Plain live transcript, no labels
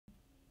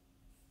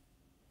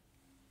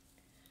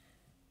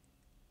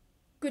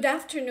Good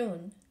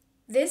afternoon.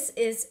 This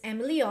is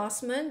Emily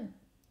Osmond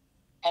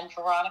and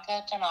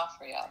Veronica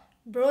D'Onofrio.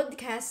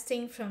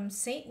 broadcasting from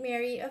St.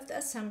 Mary of the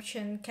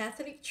Assumption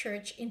Catholic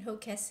Church in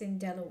Hockessin,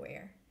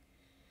 Delaware.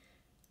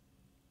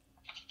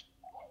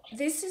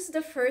 This is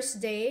the first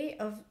day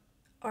of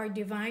our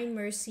Divine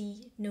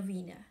Mercy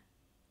Novena.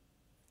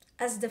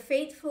 As the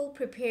faithful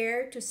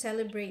prepare to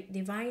celebrate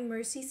Divine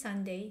Mercy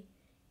Sunday,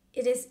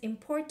 it is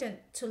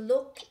important to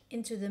look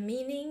into the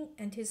meaning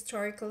and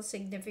historical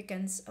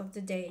significance of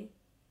the day.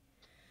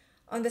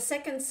 On the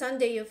second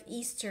Sunday of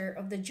Easter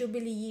of the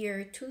Jubilee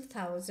year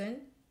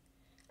 2000,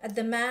 at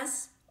the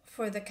Mass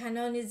for the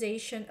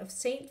canonization of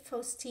Saint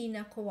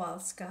Faustina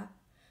Kowalska,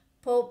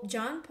 Pope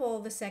John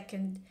Paul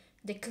II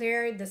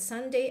declared the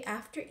Sunday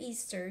after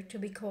Easter to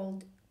be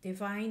called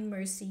Divine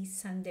Mercy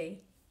Sunday.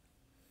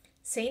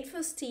 Saint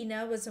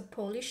Faustina was a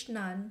Polish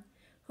nun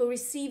who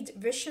received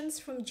visions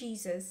from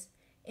Jesus,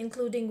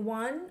 including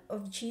one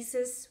of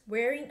Jesus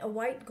wearing a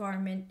white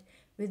garment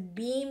with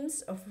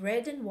beams of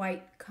red and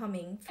white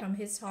coming from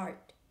his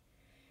heart,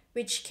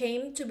 which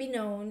came to be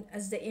known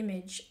as the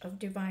image of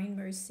divine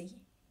mercy.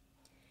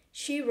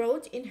 She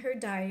wrote in her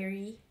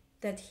diary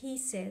that he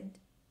said,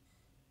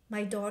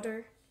 "My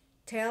daughter,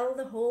 tell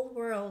the whole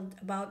world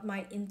about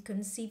my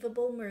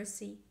inconceivable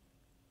mercy.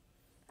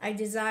 I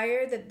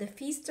desire that the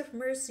Feast of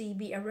Mercy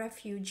be a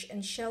refuge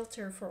and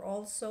shelter for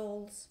all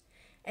souls,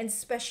 and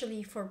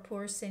especially for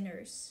poor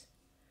sinners.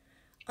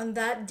 On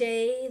that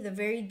day, the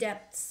very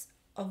depths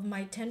of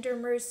my tender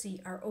mercy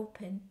are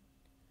open.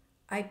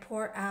 I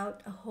pour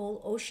out a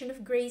whole ocean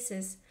of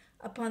graces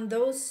upon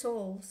those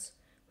souls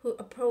who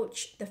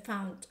approach the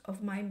fount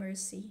of my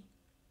mercy.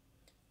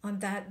 On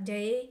that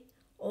day,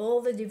 all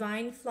the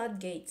divine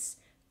floodgates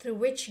through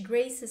which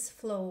graces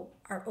flow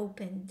are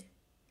opened.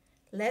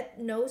 Let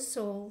no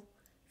soul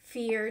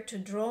fear to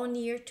draw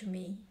near to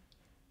me,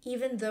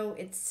 even though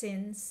its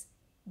sins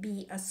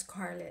be as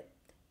scarlet.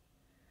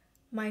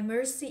 My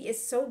mercy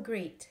is so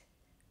great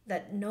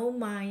that no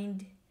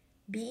mind,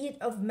 be it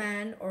of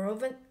man or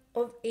of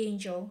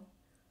angel,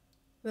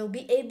 will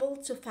be able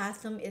to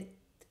fathom it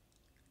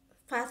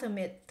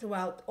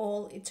throughout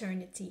all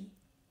eternity.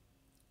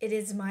 It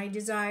is my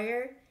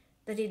desire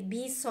that it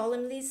be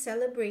solemnly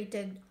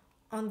celebrated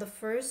on the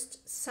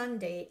first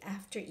Sunday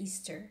after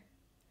Easter.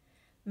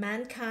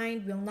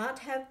 Mankind will not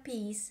have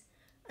peace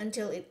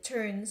until it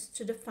turns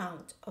to the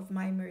fount of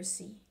my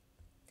mercy.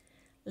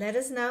 Let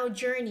us now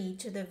journey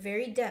to the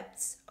very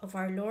depths of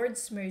our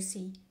Lord's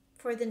mercy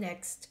for the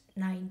next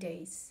 9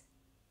 days.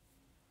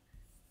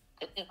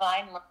 The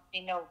Divine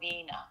Mercy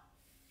Novena.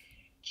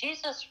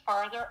 Jesus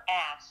further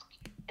asked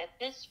that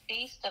this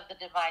feast of the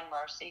Divine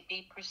Mercy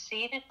be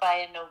preceded by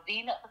a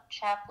novena of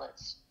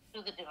chaplets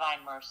to the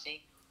Divine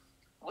Mercy,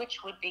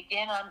 which would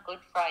begin on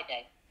Good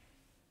Friday.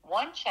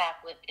 One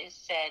chaplet is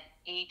said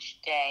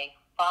each day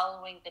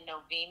following the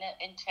novena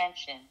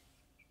intention.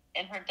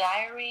 In her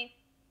diary,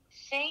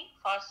 Saint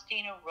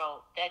Faustina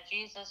wrote that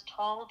Jesus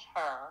told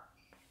her,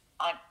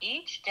 "On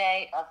each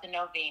day of the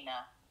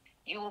novena,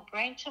 you will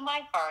bring to my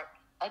heart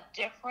a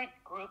different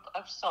group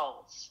of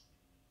souls,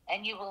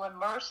 and you will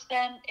immerse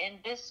them in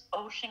this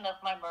ocean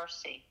of my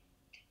mercy.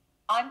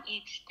 On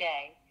each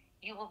day,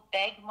 you will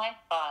beg my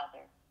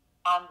Father,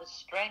 on the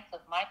strength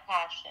of my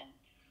passion,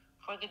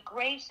 for the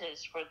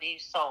graces for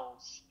these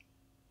souls.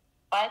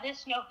 By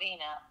this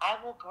novena,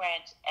 I will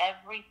grant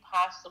every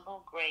possible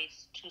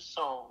grace to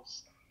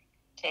souls."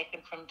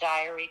 Taken from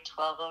Diary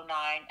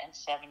 1209 and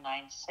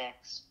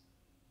 796.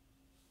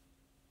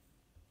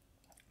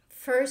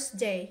 First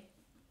day.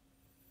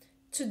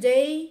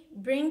 Today,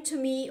 bring to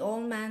me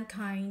all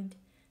mankind,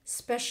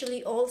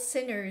 especially all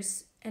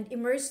sinners, and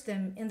immerse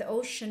them in the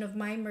ocean of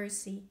my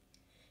mercy.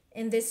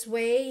 In this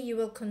way, you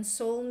will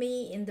console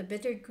me in the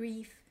bitter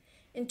grief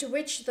into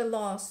which the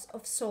loss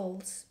of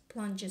souls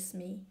plunges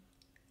me.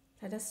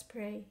 Let us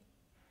pray.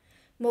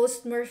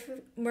 Most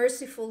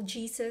merciful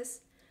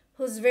Jesus,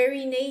 whose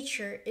very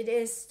nature it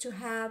is to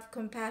have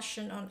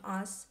compassion on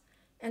us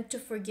and to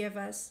forgive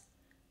us,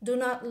 do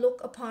not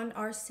look upon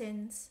our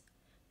sins,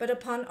 but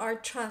upon our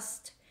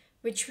trust,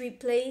 which we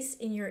place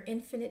in your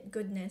infinite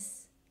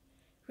goodness.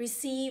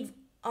 Receive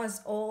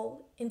us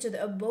all into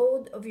the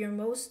abode of your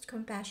most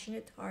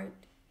compassionate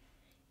heart,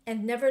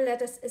 and never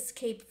let us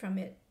escape from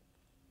it.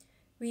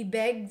 We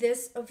beg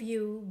this of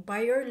you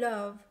by your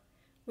love,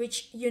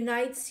 which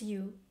unites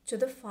you to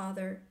the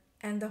Father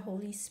and the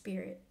Holy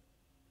Spirit.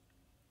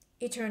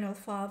 Eternal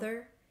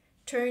Father,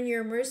 turn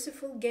your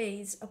merciful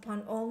gaze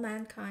upon all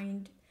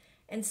mankind,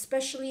 and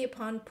especially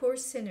upon poor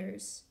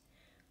sinners,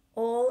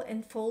 all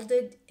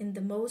enfolded in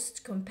the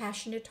most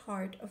compassionate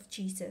heart of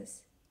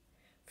Jesus.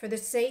 For the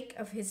sake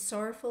of his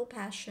sorrowful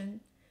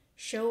passion,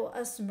 show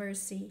us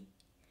mercy.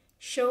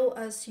 Show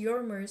us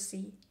your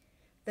mercy,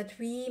 that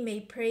we may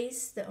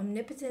praise the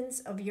omnipotence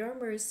of your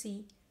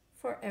mercy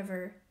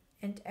forever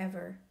and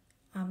ever.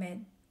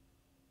 Amen.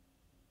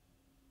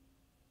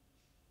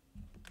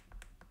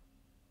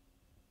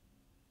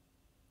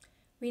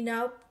 We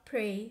now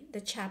pray the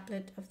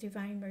Chaplet of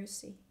Divine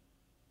Mercy.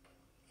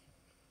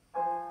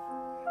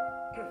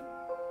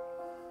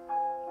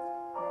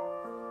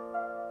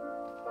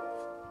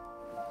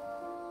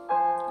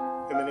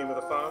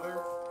 of the Father,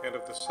 and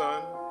of the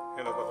Son,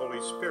 and of the Holy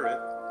Spirit.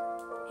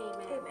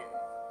 Amen.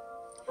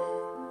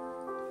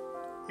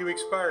 You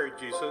expired,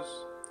 Jesus,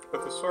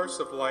 but the source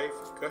of life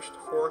gushed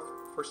forth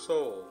for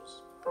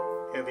souls,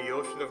 and the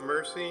ocean of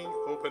mercy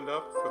opened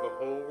up for the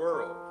whole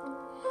world.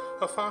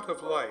 A fount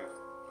of life,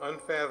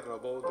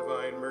 unfathomable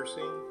divine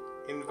mercy,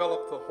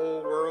 envelop the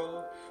whole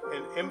world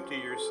and empty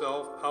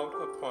yourself out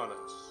upon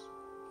us.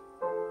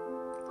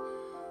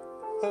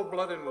 O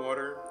blood and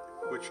water,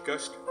 which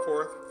gushed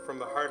forth from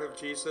the heart of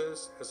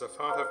Jesus as a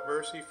fount of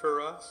mercy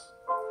for us,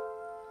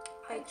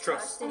 I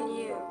trust in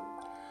you.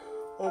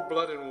 O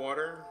blood and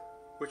water,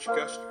 which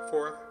gushed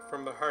forth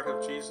from the heart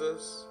of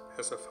Jesus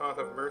as a fount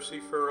of mercy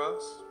for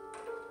us,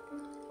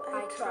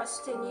 I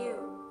trust in you.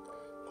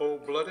 O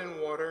blood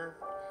and water,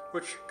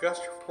 which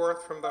gushed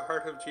forth from the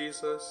heart of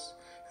Jesus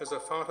as a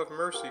fount of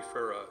mercy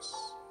for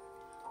us,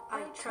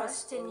 I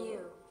trust in you.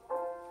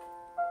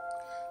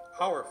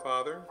 Our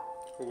Father,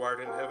 who art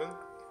in heaven,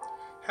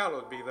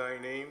 hallowed be thy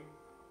name.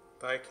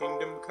 Thy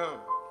kingdom come.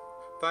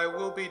 Thy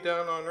will be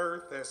done on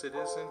earth as it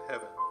is in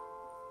heaven.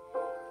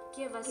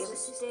 Give us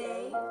this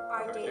day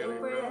our daily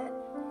bread,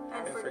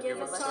 and forgive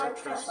us our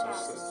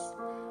trespasses,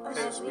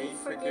 as we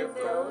forgive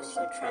those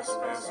who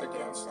trespass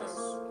against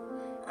us.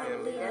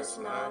 And lead us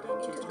not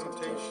into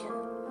temptation,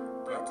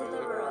 but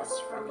deliver us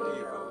from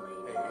evil.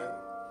 Amen.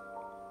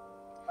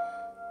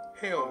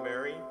 Hail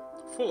Mary,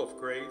 full of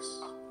grace,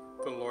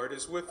 the Lord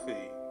is with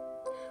thee.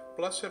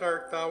 Blessed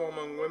art thou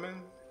among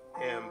women,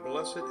 and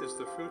blessed is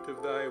the fruit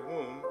of thy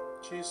womb,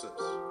 Jesus.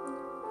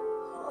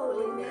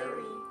 Holy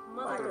Mary,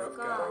 Mother of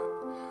God,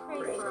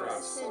 pray for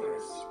us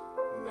sinners,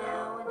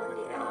 now and at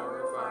the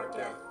hour of our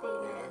death.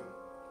 Amen.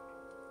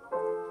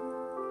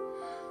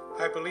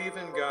 I believe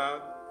in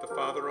God, the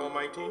Father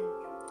Almighty,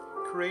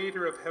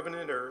 creator of heaven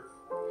and earth,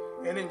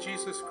 and in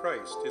Jesus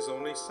Christ, his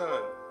only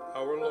Son,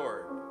 our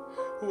Lord,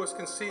 who was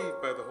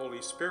conceived by the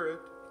Holy Spirit,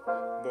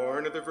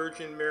 born of the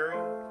Virgin Mary,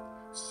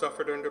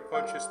 suffered under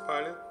Pontius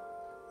Pilate,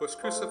 was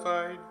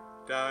crucified,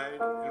 died,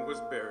 and was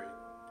buried.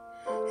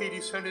 He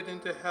descended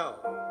into hell.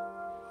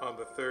 On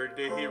the third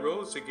day he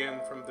rose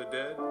again from the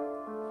dead.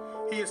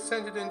 He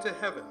ascended into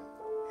heaven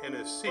and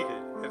is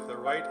seated at the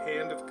right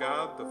hand of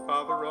God the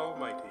Father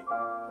Almighty.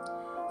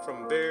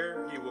 From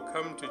there he will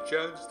come to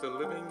judge the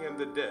living and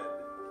the dead.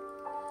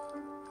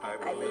 I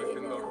believe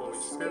in the Holy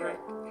Spirit,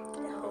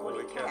 the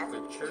Holy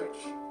Catholic Church,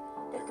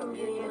 the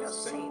communion of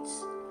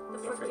saints, the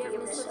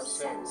forgiveness of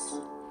sins,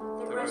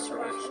 the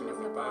resurrection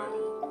of the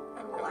body,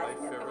 and life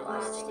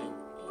everlasting.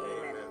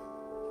 Amen.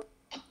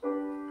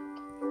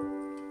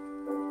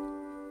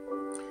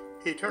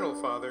 Eternal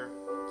Father,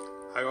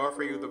 I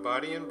offer you the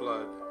body and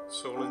blood,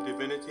 soul and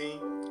divinity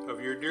of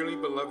your dearly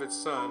beloved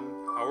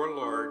Son, our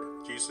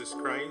Lord, Jesus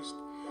Christ,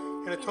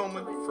 in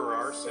atonement for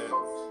our sins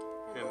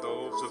and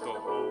those of the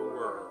whole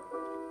world.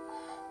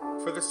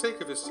 For the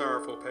sake of his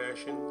sorrowful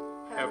passion,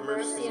 have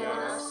mercy on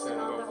us and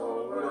on the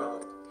whole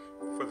world.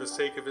 For the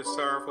sake of his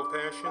sorrowful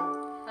passion,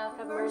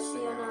 have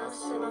mercy on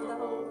us and on the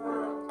whole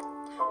world.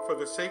 For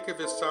the sake of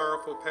his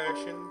sorrowful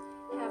passion,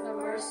 have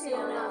mercy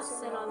on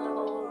us and on the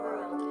whole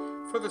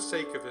world. For the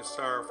sake of his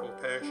sorrowful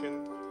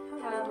passion,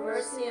 have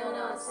mercy on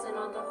us and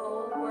on the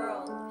whole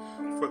world.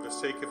 For the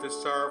sake of his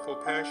sorrowful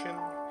passion,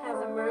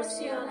 have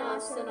mercy on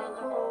us and on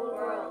the whole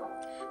world.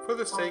 For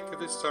the sake of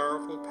his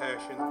sorrowful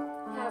passion,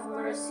 have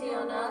mercy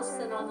on us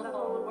and on the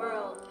whole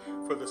world.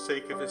 For the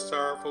sake of his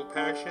sorrowful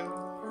passion,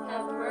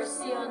 have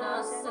mercy on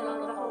us and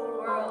on the whole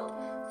world.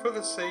 For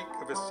the sake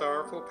of his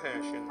sorrowful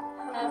passion,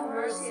 have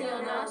mercy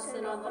on us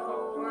and on the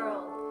whole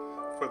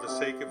world. For the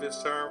sake of his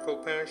sorrowful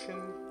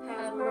passion,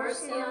 have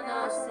mercy on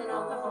us and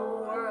on the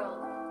whole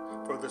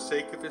world. For the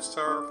sake of his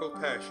sorrowful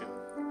passion,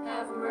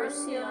 have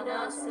mercy on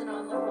us and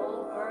on the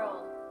whole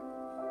world.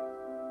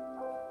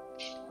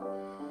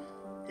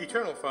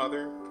 Eternal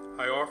Father,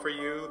 I offer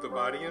you the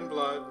body and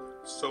blood,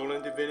 soul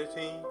and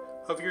divinity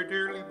of your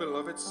dearly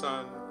beloved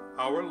Son,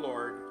 our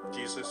Lord,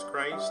 Jesus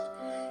Christ,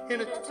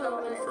 in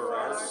atonement for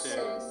our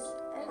sins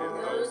and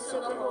those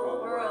of the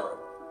whole world.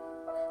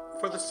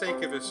 For the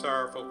sake of his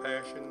sorrowful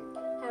passion,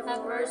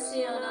 have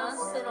mercy on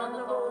us and on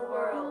the whole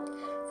world.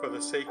 For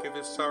the sake of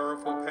his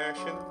sorrowful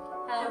passion,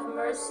 have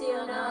mercy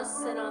on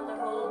us and on the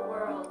whole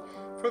world.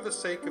 For the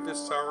sake of his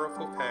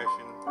sorrowful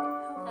passion,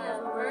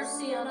 have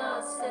mercy on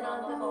us and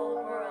on the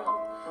whole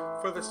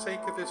world. For the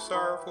sake of his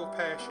sorrowful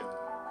passion,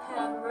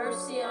 have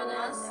mercy on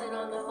us and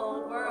on the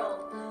whole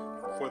world.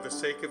 For the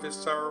sake of his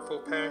sorrowful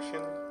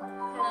passion,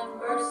 have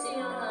mercy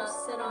on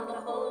us and on the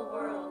whole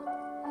world.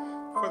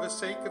 For the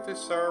sake of his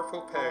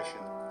sorrowful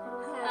passion,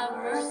 have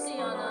mercy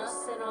on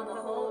us and on the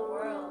whole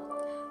world.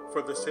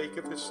 For the sake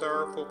of his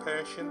sorrowful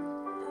passion,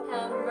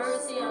 have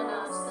mercy on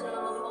us and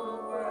on the whole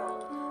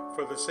world.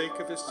 For the sake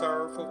of his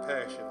sorrowful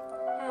passion,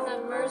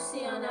 have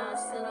mercy on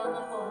us and on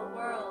the whole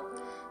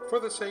world. For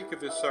the sake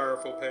of his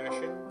sorrowful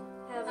passion,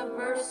 have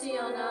mercy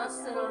on us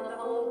and on the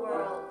whole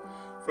world.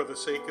 For the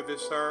sake of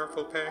his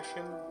sorrowful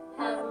passion,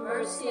 have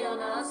mercy on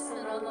us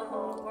and on the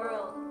whole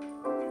world.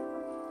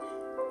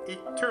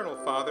 Eternal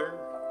Father,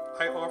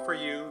 I offer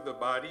you the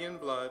body and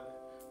blood,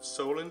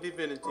 soul and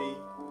divinity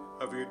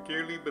of your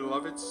dearly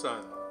beloved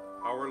Son,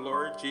 our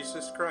Lord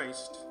Jesus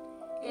Christ,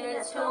 in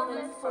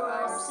atonement for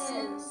our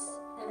sins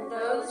and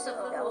those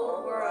of the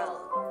whole world.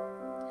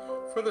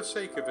 for the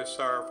sake of his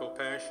sorrowful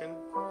passion,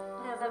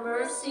 Have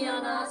mercy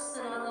on us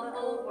and on the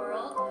whole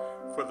world.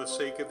 for the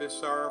sake of his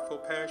sorrowful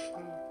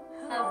passion,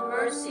 Have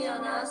mercy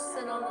on us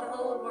and on the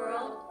whole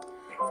world.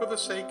 for the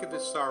sake of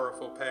his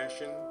sorrowful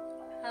passion,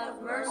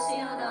 Have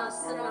mercy on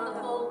us and on the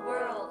whole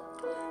world.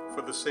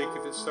 for the sake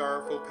of his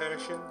sorrowful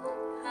passion,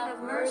 Have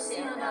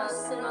mercy on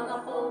us and on the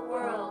whole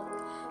world.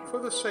 for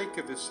the sake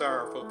of his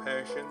sorrowful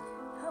passion,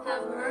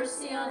 Have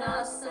mercy on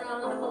us and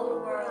on the whole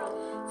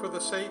world. for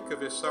the sake of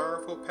his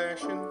sorrowful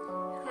passion,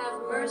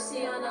 Have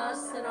mercy on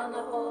us and on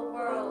the whole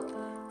world.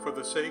 for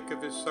the sake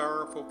of his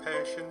sorrowful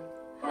passion,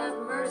 Have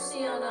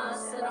mercy on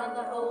us and on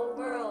the whole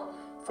world.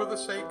 for the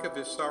sake of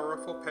his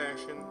sorrowful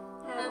passion,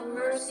 Have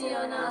mercy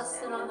on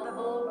us and on the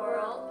whole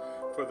world.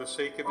 for the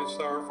sake of his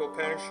sorrowful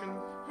passion,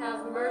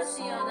 Have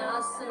mercy on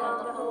us and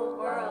on the whole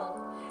world.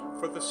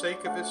 for the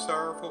sake of his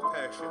sorrowful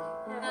passion.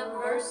 Have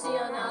mercy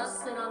on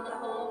us and on the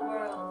whole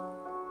world.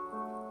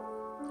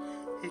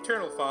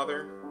 Eternal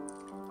Father,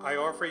 I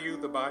offer you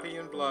the body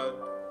and blood,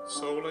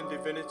 soul and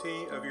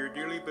divinity of your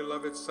dearly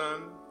beloved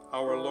Son,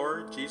 our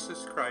Lord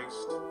Jesus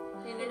Christ,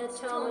 In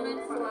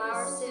atonement for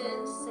our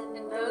sins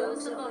and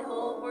those of the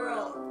whole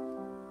world.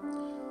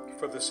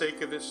 for the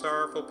sake of his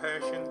sorrowful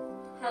passion,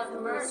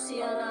 Have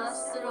mercy on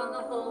us and on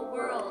the whole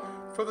world.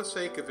 for the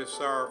sake of his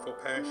sorrowful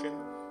passion,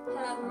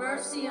 Have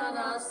mercy on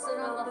us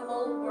and on the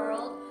whole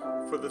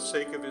world. for the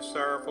sake of his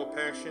sorrowful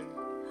passion,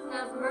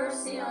 Have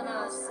mercy on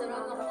us and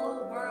on the whole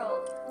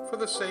world. for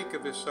the sake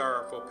of his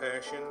sorrowful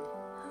passion,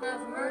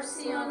 Have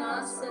mercy on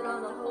us and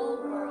on the whole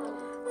world.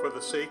 for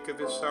the sake of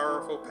his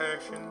sorrowful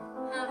passion,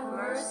 Have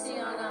mercy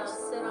on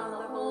us and on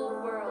the whole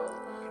world.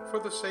 for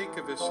the sake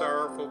of his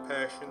sorrowful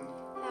passion,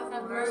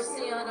 Have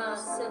mercy on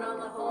us and on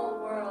the whole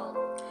world.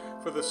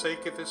 for the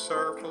sake of his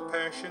sorrowful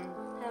passion,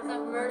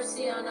 Have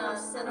mercy on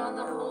us and on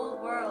the whole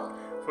world.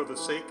 for the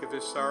sake of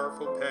his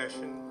sorrowful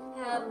passion,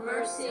 Have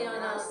mercy on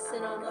us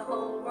and on the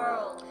whole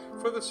world.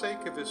 for the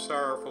sake of his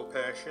sorrowful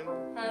passion,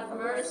 Have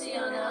mercy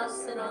on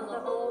us and on the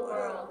whole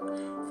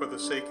world. for the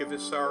sake of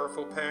his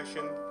sorrowful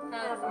passion,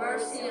 Have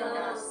mercy on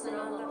us and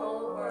on the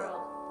whole world.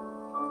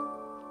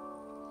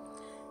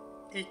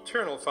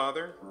 Eternal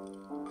Father,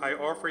 I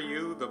offer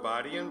you the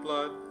body and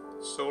blood,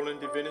 soul and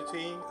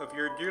divinity of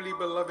your dearly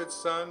beloved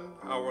Son,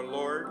 our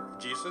Lord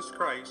Jesus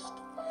Christ,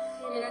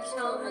 In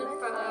atonement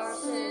for our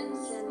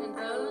sins and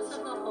those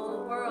of the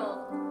whole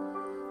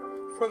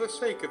world. for the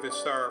sake of his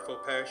sorrowful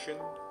passion,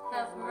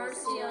 Have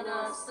mercy on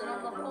us and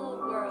on the whole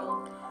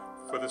world.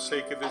 for the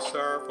sake of his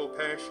sorrowful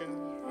passion,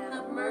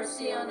 Have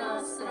mercy on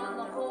us and on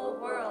the whole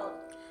world.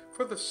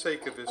 for the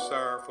sake of his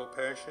sorrowful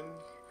passion,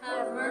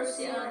 Have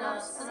mercy on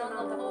us and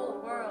on the whole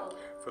world.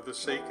 for the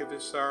sake of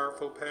his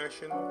sorrowful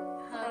passion,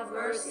 Have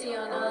mercy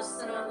on us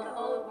and on the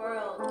whole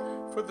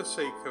world. for the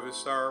sake of his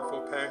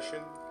sorrowful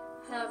passion,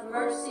 Have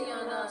mercy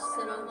on us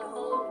and on the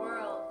whole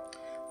world.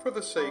 for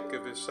the sake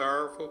of his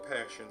sorrowful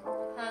passion,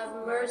 Have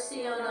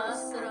mercy on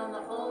us and on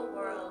the whole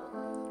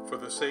world. for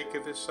the sake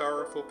of his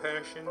sorrowful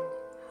passion,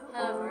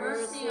 Have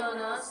mercy on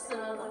us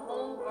and on the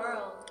whole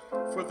world.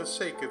 for the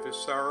sake of his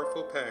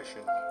sorrowful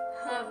passion,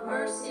 Have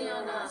mercy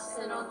on us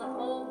and on the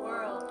whole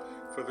world.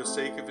 for the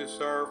sake of his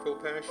sorrowful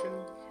passion,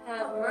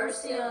 Have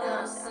mercy on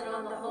us and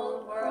on the whole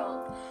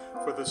world.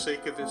 for the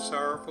sake of his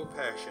sorrowful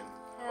passion.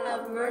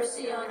 Have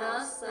mercy on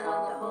us and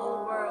on the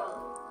whole world.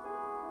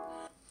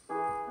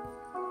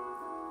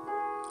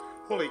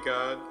 Holy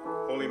God,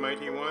 Holy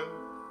Mighty One,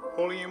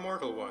 Holy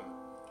Immortal One,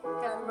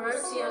 Have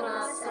mercy on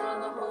us and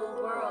on the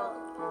whole world.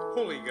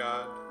 Holy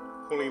God,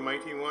 Holy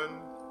Mighty One,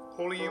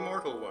 Holy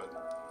Immortal One,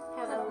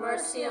 Have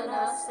mercy on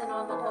us and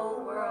on the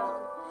whole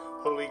world.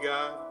 Holy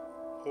God,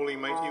 Holy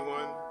Mighty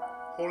One,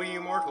 Holy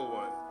Immortal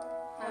One,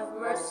 Have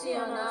mercy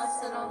on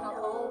us and on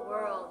the whole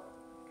world.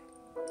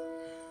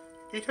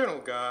 Eternal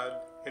God,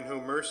 in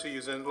whom mercy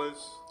is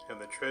endless and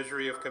the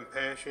treasury of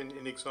compassion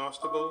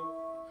inexhaustible,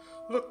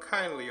 look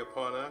kindly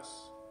upon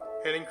us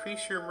and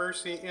increase your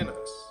mercy in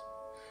us,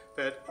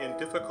 that in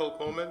difficult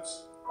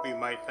moments we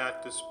might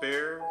not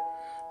despair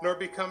nor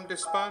become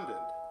despondent,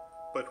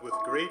 but with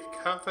great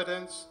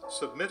confidence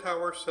submit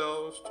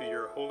ourselves to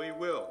your holy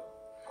will,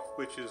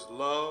 which is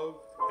love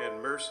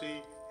and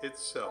mercy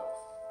itself.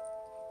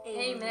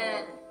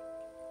 Amen.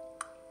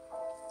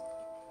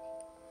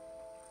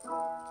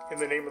 In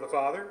the name of the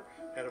Father,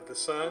 and of the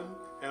Son,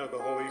 and of the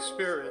Holy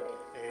Spirit.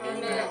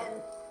 Amen.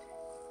 Amen.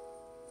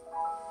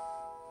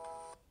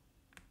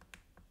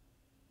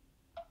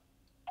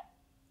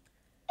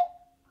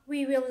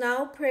 We will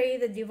now pray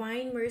the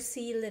Divine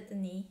Mercy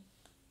Litany.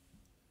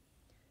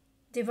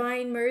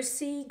 Divine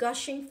mercy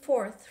gushing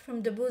forth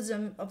from the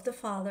bosom of the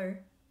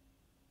Father.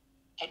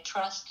 I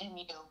trust in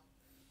you.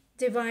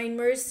 Divine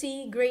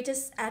mercy,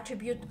 greatest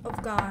attribute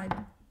of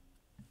God.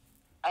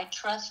 I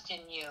trust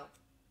in you.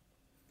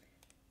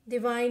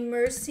 Divine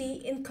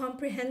mercy,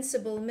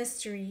 incomprehensible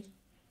mystery.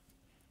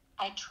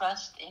 I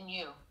trust in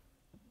you.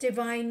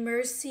 Divine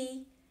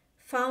mercy,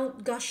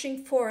 fount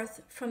gushing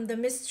forth from the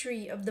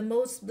mystery of the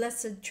most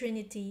blessed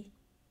Trinity.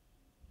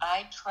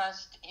 I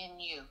trust in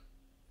you.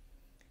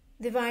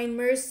 Divine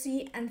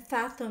mercy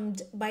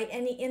unfathomed by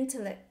any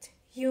intellect,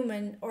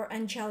 human or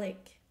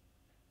angelic.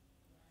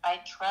 I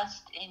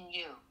trust in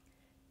you.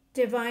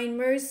 Divine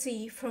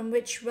mercy from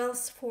which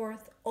wells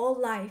forth all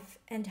life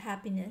and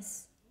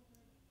happiness.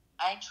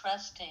 I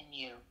trust in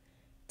you.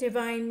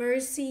 Divine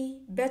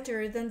mercy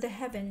better than the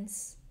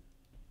heavens.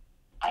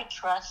 I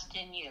trust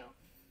in you.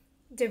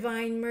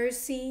 Divine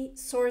mercy,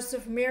 source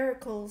of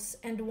miracles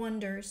and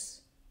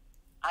wonders.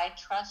 I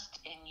trust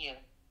in you.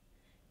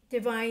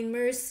 Divine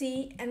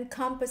mercy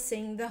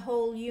encompassing the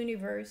whole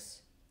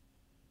universe.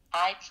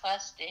 I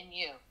trust in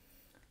you.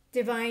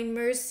 Divine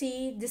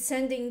mercy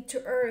descending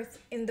to earth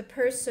in the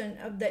person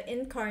of the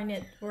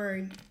incarnate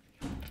Word.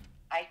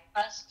 I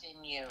trust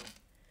in you.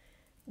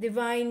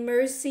 Divine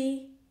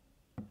mercy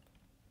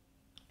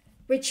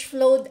which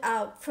flowed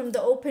out from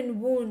the open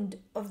wound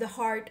of the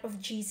heart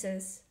of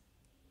Jesus.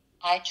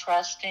 I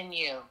trust in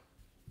you.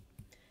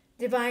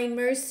 Divine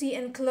mercy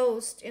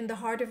enclosed in the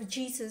heart of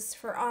Jesus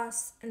for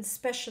us and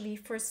especially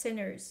for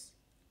sinners.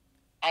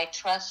 I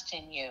trust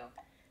in you.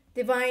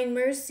 Divine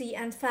mercy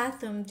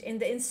unfathomed in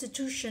the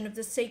institution of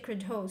the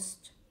sacred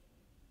host.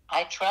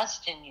 I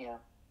trust in you.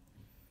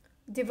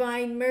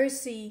 Divine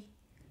mercy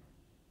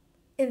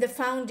in the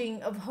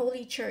founding of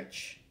Holy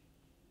Church.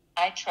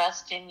 I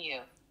trust in you.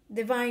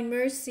 Divine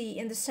mercy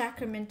in the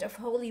sacrament of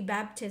Holy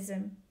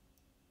Baptism.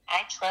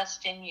 I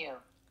trust in you.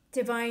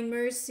 Divine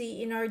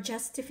mercy in our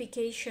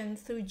justification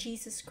through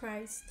Jesus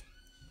Christ.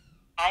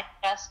 I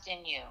trust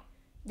in you.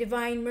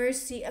 Divine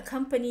mercy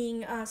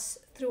accompanying us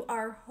through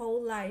our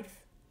whole life.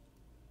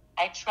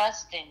 I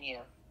trust in you.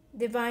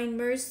 Divine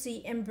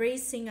mercy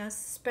embracing us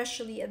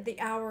especially at the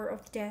hour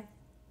of death.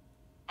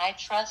 I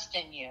trust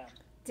in you.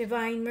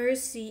 Divine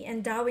mercy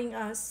endowing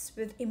us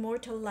with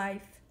immortal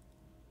life.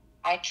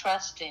 I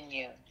trust in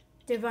you.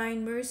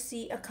 Divine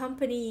mercy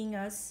accompanying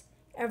us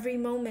every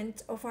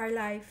moment of our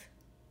life.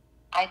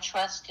 I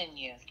trust in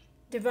you.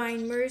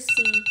 Divine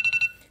mercy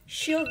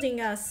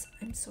shielding us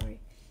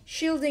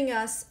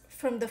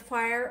from the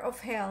fire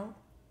of hell.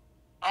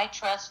 I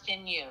trust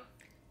in you.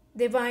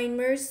 Divine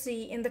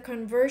mercy in the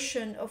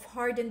conversion of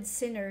hardened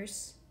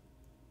sinners.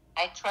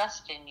 I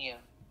trust in you.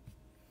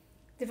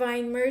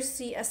 Divine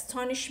mercy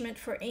astonishment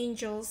for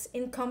angels,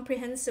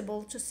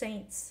 incomprehensible to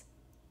saints.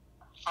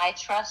 I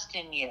trust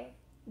in you.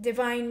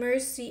 Divine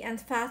mercy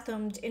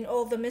unfathomed in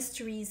all the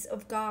mysteries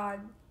of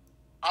God.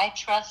 I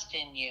trust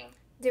in you.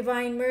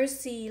 Divine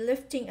mercy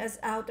lifting us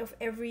out of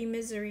every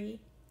misery.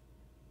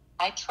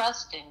 I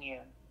trust in you.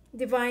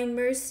 Divine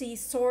mercy,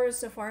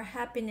 source of our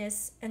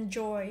happiness and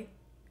joy.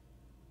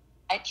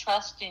 I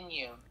trust in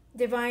you.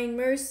 Divine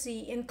mercy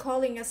in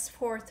calling us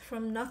forth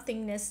from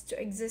nothingness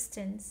to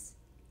existence.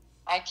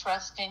 I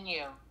trust in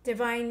you.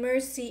 Divine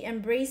mercy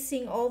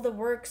embracing all the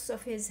works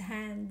of His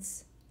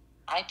hands.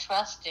 I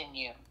trust in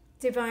you.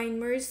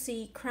 Divine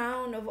mercy,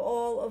 crown of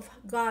all of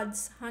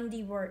God's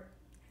handiwork.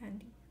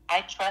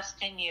 I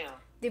trust in you.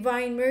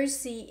 Divine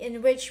mercy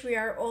in which we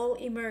are all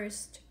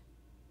immersed.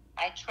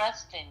 I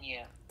trust in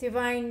you.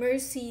 Divine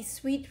mercy,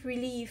 sweet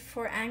relief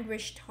for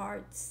anguished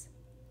hearts.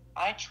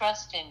 I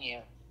trust in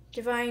you.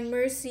 Divine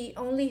mercy,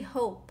 only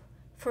hope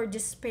for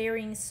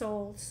despairing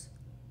souls.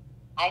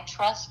 I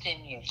trust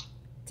in you.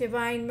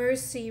 Divine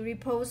mercy,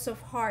 repose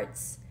of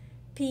hearts,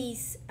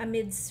 peace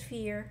amidst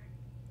fear.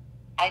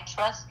 I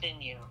trust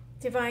in you.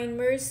 Divine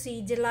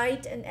mercy,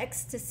 delight and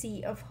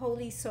ecstasy of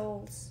holy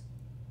souls.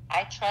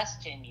 I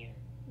trust in you.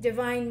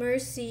 Divine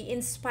mercy,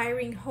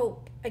 inspiring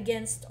hope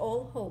against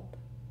all hope.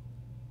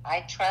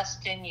 I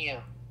trust in you.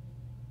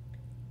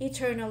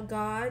 Eternal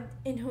God,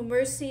 in whom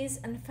mercy is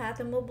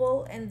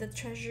unfathomable and the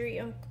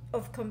treasury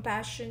of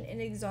compassion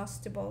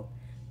inexhaustible,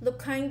 look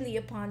kindly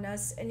upon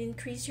us and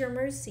increase your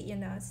mercy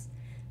in us,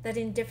 that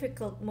in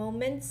difficult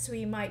moments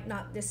we might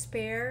not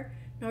despair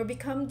nor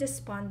become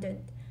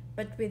despondent,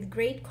 but with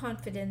great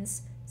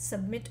confidence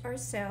submit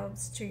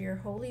ourselves to your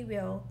holy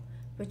will,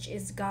 which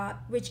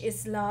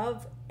is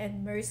love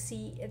and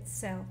mercy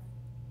itself.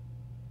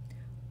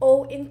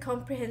 O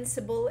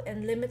incomprehensible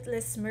and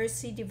limitless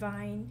mercy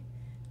divine,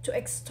 to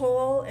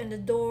extol and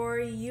adore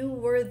you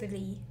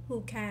worthily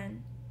who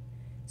can.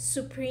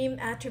 Supreme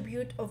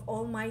attribute of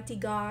Almighty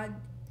God,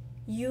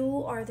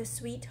 you are the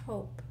sweet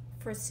hope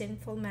for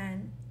sinful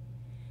man.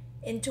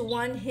 Into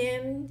one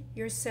hymn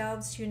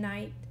yourselves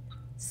unite,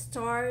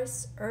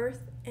 stars,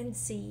 earth, and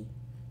sea,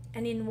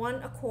 and in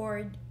one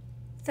accord,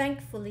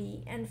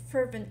 thankfully and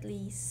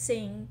fervently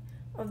sing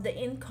of the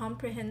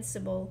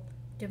incomprehensible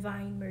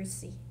divine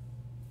mercy.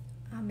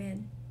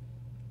 Amen.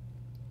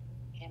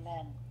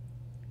 Amen.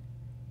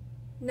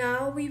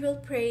 Now we will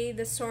pray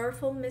the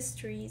sorrowful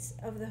mysteries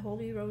of the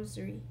Holy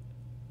Rosary.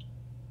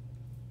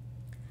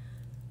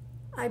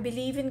 I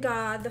believe in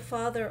God, the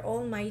Father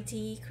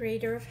Almighty,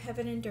 creator of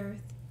heaven and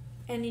earth,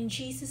 and in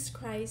Jesus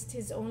Christ,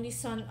 his only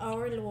Son,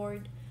 our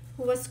Lord,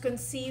 who was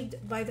conceived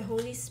by the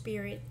Holy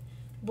Spirit,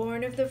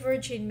 born of the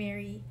Virgin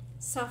Mary,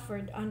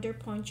 suffered under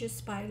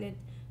Pontius Pilate,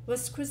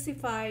 was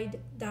crucified,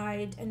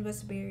 died, and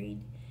was buried.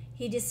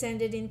 He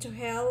descended into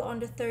hell. On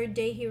the third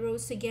day he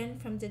rose again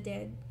from the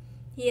dead.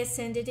 He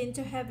ascended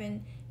into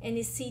heaven and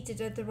is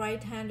seated at the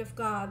right hand of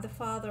God, the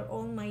Father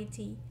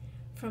Almighty.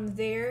 From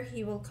there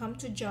he will come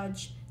to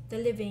judge the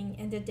living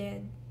and the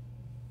dead.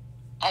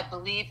 I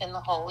believe in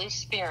the Holy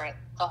Spirit,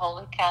 the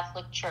Holy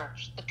Catholic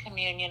Church, the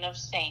communion of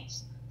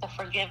saints, the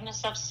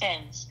forgiveness of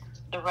sins,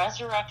 the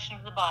resurrection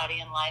of the body,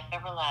 and life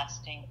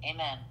everlasting.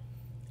 Amen.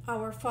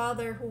 Our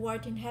Father, who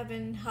art in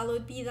heaven,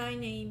 hallowed be thy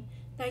name.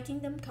 Thy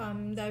kingdom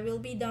come, thy will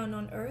be done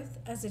on earth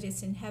as it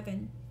is in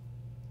heaven.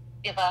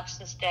 Give us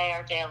this day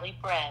our daily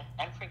bread,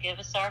 and forgive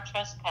us our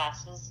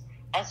trespasses,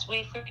 as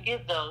we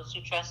forgive those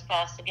who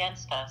trespass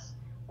against us.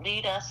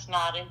 Lead us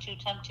not into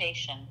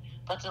temptation,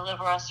 but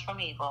deliver us from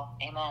evil.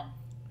 Amen.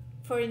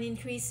 For an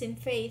increase in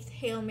faith,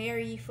 Hail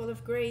Mary, full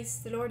of grace,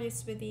 the Lord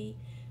is with thee.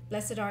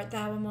 Blessed art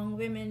thou among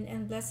women,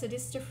 and blessed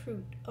is the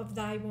fruit of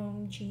thy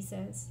womb,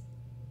 Jesus.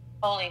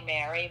 Holy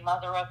Mary,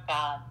 Mother of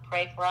God,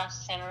 pray for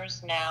us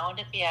sinners now and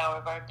at the hour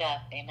of our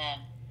death. Amen.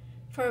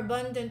 For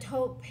abundant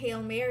hope,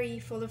 Hail Mary,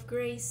 full of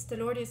grace, the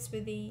Lord is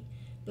with thee.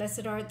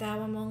 Blessed art thou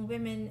among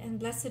women, and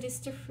blessed is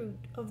the fruit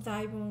of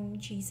thy womb,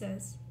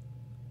 Jesus.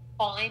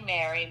 Holy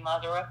Mary,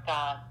 Mother of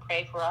God,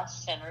 pray for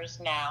us sinners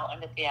now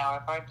and at the hour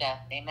of our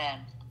death. Amen.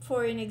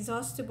 For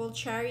inexhaustible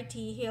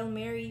charity, Hail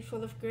Mary,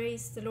 full of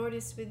grace, the Lord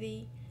is with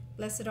thee.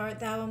 Blessed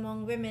art thou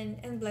among women,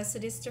 and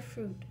blessed is the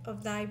fruit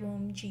of thy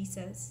womb,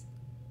 Jesus.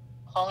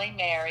 Holy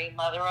Mary,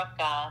 Mother of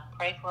God,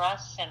 pray for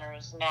us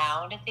sinners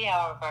now and at the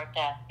hour of our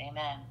death.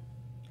 Amen.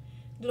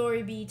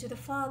 Glory be to the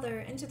Father,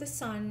 and to the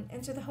Son,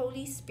 and to the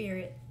Holy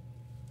Spirit.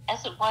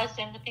 As it was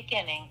in the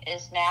beginning,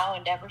 is now,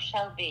 and ever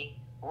shall be,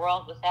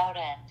 world without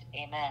end.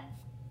 Amen.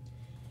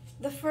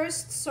 The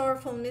first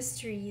sorrowful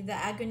mystery, the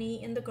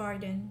agony in the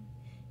garden.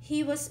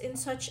 He was in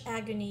such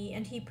agony,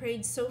 and he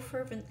prayed so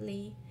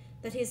fervently,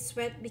 that his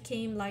sweat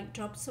became like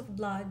drops of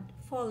blood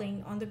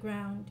falling on the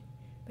ground.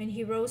 When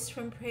he rose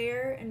from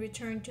prayer and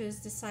returned to his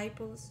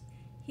disciples,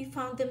 he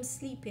found them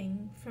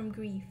sleeping from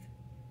grief.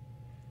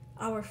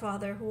 Our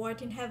Father, who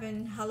art in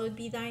heaven, hallowed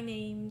be thy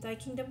name. Thy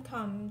kingdom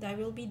come, thy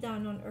will be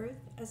done on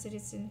earth as it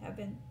is in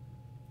heaven.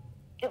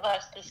 Give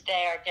us this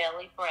day our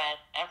daily bread,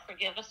 and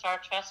forgive us our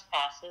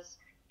trespasses,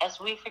 as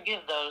we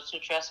forgive those who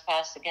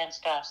trespass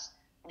against us.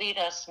 Lead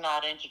us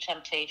not into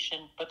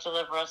temptation, but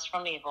deliver us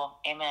from evil.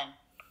 Amen.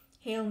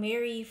 Hail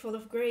Mary, full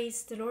of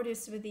grace, the Lord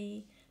is with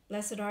thee.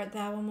 Blessed art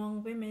thou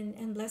among women,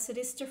 and blessed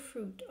is the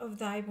fruit of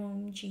thy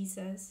womb,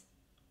 Jesus.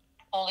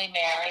 Holy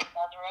Mary,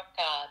 Mother of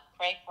God,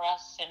 pray for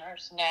us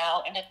sinners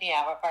now and at the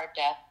hour of our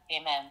death.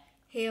 Amen.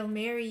 Hail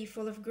Mary,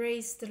 full of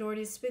grace, the Lord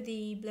is with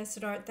thee.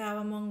 Blessed art thou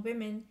among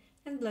women,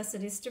 and blessed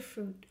is the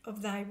fruit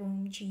of thy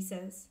womb,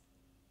 Jesus.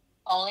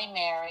 Holy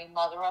Mary,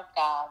 Mother of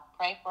God,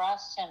 pray for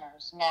us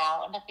sinners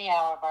now and at the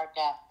hour of our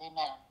death.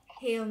 Amen.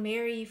 Hail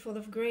Mary, full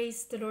of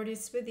grace, the Lord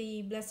is with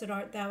thee. Blessed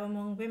art thou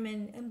among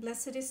women, and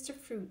blessed is the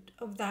fruit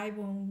of thy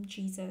womb,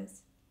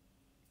 Jesus.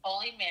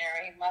 Holy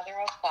Mary, Mother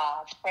of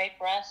God, pray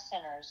for us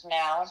sinners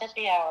now and at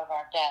the hour of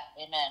our death.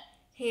 Amen.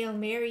 Hail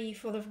Mary,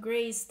 full of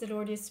grace, the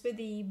Lord is with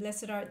thee.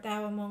 Blessed art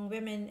thou among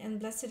women, and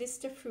blessed is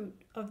the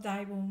fruit of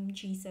thy womb,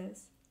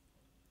 Jesus.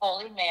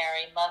 Holy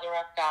Mary, Mother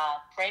of God,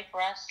 pray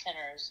for us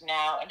sinners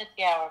now and at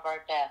the hour of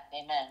our death.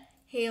 Amen.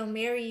 Hail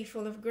Mary,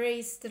 full of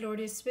grace, the Lord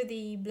is with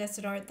thee.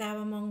 Blessed art thou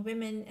among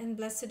women, and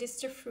blessed is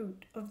the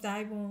fruit of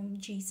thy womb,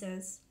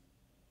 Jesus.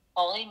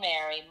 Holy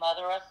Mary,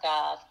 Mother of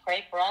God,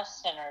 pray for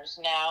us sinners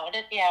now and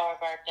at the hour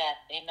of our death.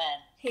 Amen.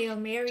 Hail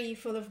Mary,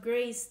 full of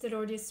grace, the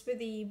Lord is with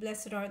thee.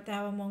 Blessed art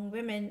thou among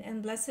women,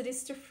 and blessed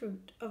is the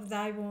fruit of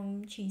thy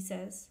womb,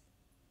 Jesus.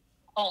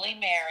 Holy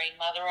Mary,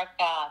 Mother of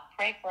God,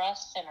 pray for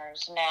us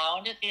sinners now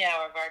and at the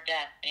hour of our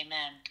death.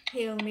 Amen.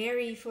 Hail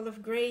Mary, full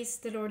of grace,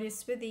 the Lord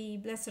is with thee.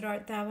 Blessed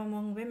art thou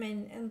among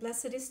women, and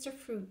blessed is the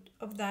fruit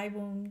of thy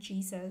womb,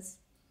 Jesus.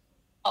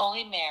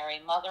 Holy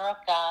Mary, Mother of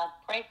God,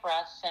 pray for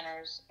us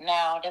sinners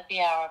now and at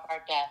the hour of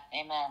our death.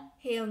 Amen.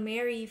 Hail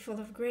Mary, full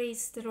of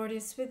grace, the Lord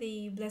is with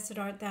thee. Blessed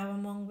art thou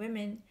among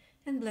women,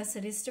 and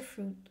blessed is the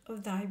fruit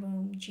of thy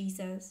womb,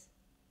 Jesus.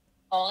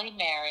 Holy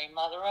Mary,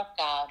 Mother of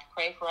God,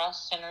 pray for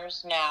us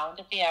sinners now and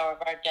at the hour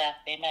of our death.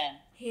 Amen.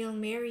 Hail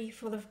Mary,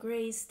 full of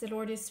grace, the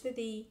Lord is with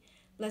thee.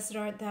 Blessed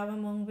art thou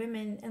among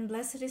women, and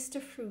blessed is the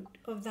fruit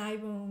of thy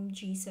womb,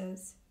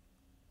 Jesus.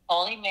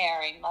 Holy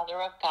Mary,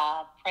 Mother of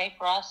God, pray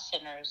for us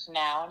sinners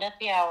now and at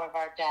the hour of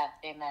our death.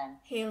 Amen.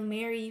 Hail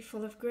Mary,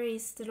 full of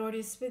grace, the Lord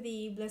is with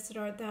thee. Blessed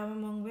art thou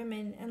among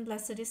women, and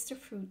blessed is the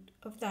fruit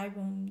of thy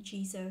womb,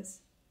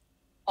 Jesus.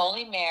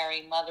 Holy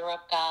Mary, Mother of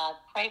God,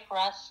 pray for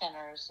us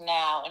sinners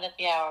now and at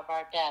the hour of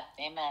our death.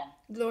 Amen.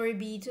 Glory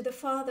be to the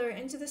Father,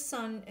 and to the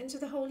Son, and to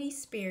the Holy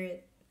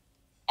Spirit.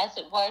 As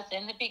it was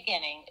in the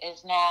beginning,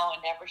 is now,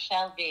 and ever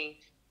shall be,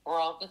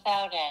 world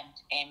without end.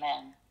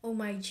 Amen. O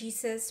my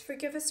Jesus,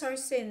 forgive us our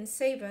sins,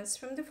 save us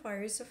from the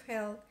fires of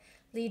hell.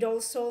 Lead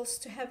all souls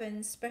to heaven,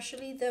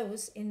 especially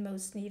those in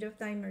most need of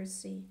thy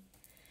mercy.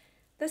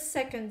 The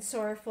second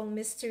sorrowful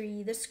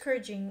mystery, the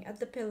scourging at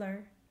the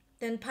pillar.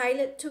 Then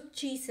Pilate took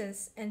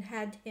Jesus and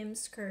had him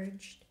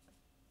scourged.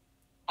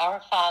 Our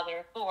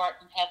Father, who art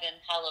in heaven,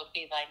 hallowed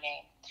be thy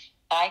name.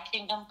 Thy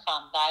kingdom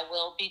come, thy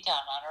will be done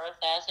on earth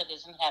as it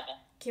is in heaven.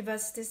 Give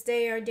us this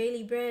day our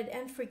daily bread,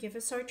 and forgive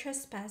us our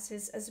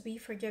trespasses, as we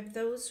forgive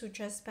those who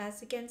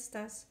trespass against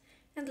us.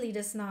 And lead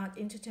us not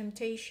into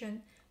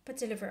temptation, but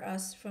deliver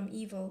us from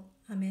evil.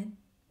 Amen.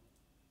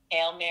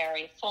 Hail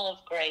Mary, full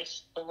of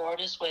grace, the Lord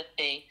is with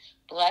thee.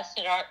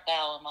 Blessed art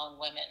thou among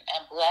women,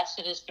 and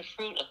blessed is the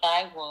fruit of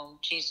thy womb,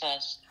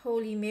 Jesus.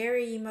 Holy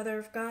Mary, Mother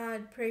of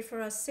God, pray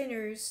for us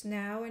sinners,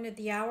 now and at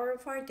the hour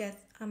of our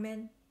death.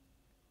 Amen.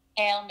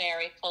 Hail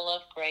Mary, full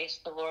of grace,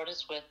 the Lord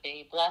is with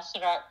thee. Blessed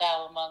art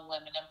thou among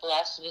women, and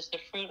blessed is the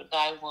fruit of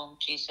thy womb,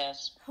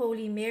 Jesus.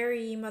 Holy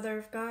Mary, Mother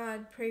of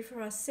God, pray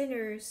for us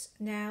sinners,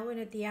 now and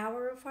at the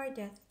hour of our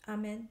death.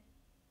 Amen.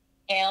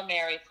 Hail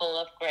Mary, full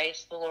of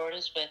grace, the Lord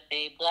is with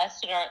thee.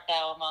 Blessed art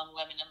thou among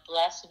women, and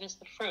blessed is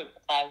the fruit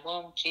of thy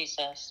womb,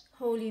 Jesus.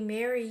 Holy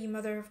Mary,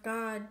 Mother of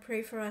God,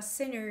 pray for us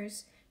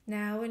sinners,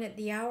 now and at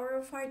the hour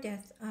of our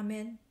death.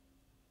 Amen.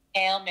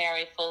 Hail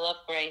Mary, full of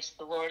grace,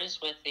 the Lord is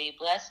with thee.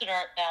 Blessed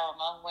art thou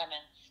among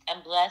women,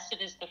 and blessed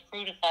is the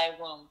fruit of thy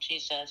womb,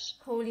 Jesus.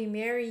 Holy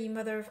Mary,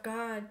 Mother of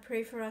God,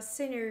 pray for us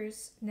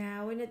sinners,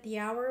 now and at the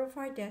hour of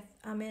our death.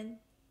 Amen.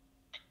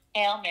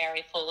 Hail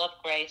Mary, full of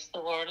grace, the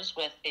Lord is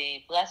with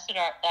thee. Blessed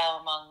art thou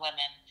among women,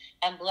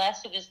 and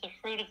blessed is the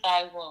fruit of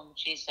thy womb,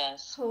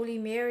 Jesus. Holy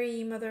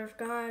Mary, Mother of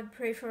God,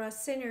 pray for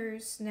us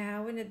sinners,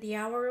 now and at the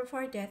hour of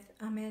our death.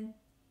 Amen.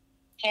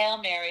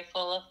 Hail Mary,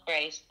 full of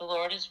grace, the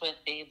Lord is with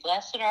thee.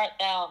 Blessed art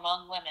thou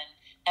among women,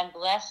 and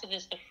blessed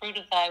is the fruit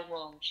of thy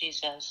womb,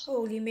 Jesus.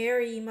 Holy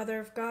Mary, Mother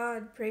of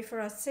God, pray for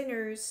us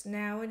sinners,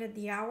 now and at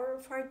the hour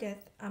of our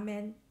death.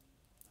 Amen.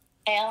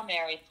 Hail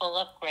Mary, full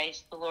of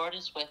grace, the Lord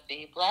is with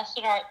thee.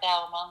 Blessed art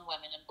thou among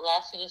women, and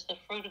blessed is the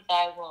fruit of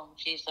thy womb,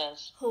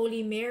 Jesus.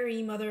 Holy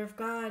Mary, Mother of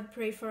God,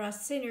 pray for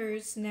us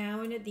sinners,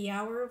 now and at the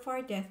hour of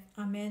our death.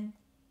 Amen.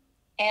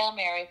 Hail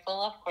Mary,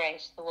 full of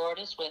grace, the Lord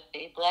is with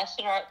thee.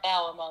 Blessed art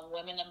thou among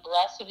women, and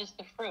blessed is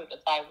the fruit of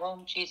thy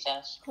womb,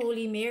 Jesus.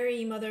 Holy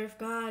Mary, Mother of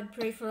God,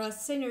 pray for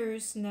us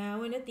sinners,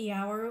 now and at the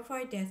hour of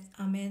our death.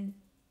 Amen.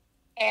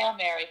 Hail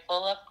Mary,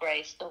 full of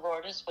grace, the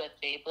Lord is with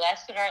thee.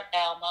 Blessed art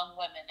thou among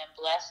women, and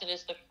blessed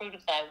is the fruit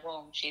of thy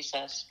womb,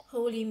 Jesus.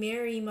 Holy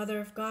Mary,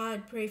 Mother of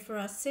God, pray for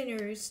us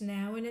sinners,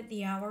 now and at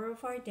the hour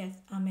of our death.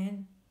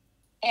 Amen.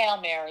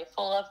 Hail Mary,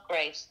 full of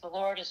grace, the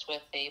Lord is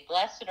with thee.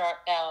 Blessed art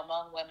thou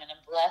among women, and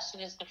blessed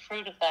is the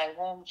fruit of thy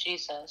womb,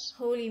 Jesus.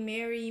 Holy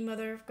Mary,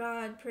 Mother of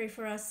God, pray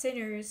for us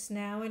sinners,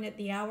 now and at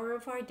the hour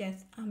of our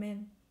death.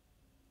 Amen.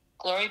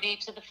 Glory be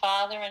to the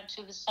Father, and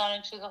to the Son,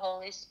 and to the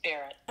Holy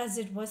Spirit. As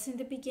it was in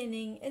the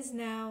beginning, is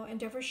now,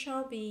 and ever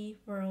shall be,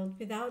 world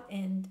without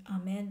end.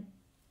 Amen.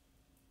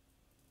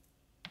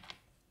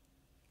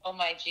 O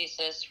my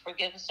Jesus,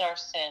 forgive us our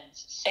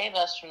sins, save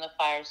us from the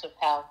fires of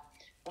hell.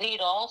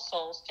 Lead all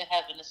souls to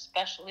heaven,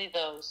 especially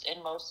those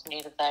in most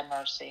need of thy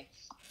mercy.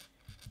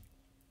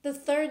 The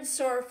third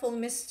sorrowful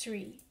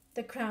mystery,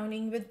 the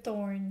crowning with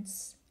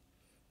thorns.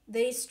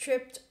 They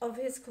stripped of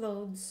his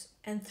clothes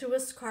and threw a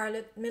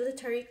scarlet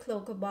military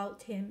cloak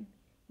about him.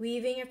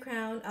 Weaving a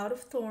crown out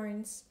of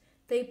thorns,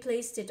 they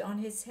placed it on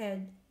his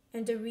head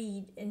and a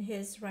reed in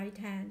his right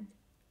hand.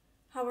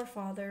 Our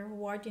Father,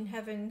 who art in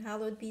heaven,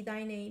 hallowed be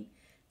thy name.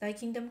 Thy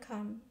kingdom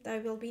come, thy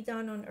will be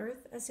done on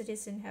earth as it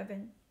is in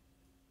heaven.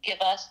 Give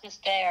us this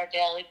day our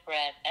daily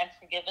bread, and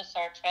forgive us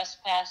our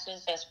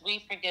trespasses as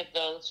we forgive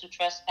those who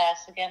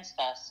trespass against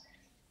us.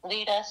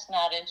 Lead us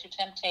not into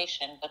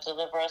temptation, but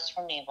deliver us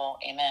from evil.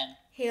 Amen.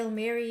 Hail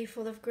Mary,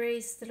 full of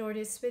grace, the Lord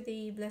is with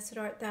thee. Blessed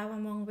art thou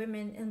among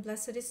women, and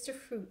blessed is the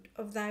fruit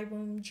of thy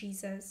womb,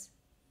 Jesus.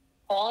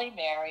 Holy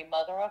Mary,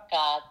 Mother of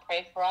God,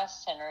 pray for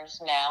us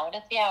sinners, now and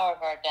at the hour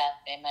of our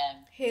death.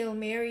 Amen. Hail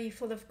Mary,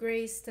 full of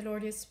grace, the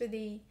Lord is with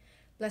thee.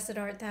 Blessed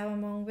art thou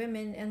among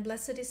women, and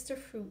blessed is the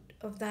fruit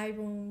of thy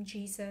womb,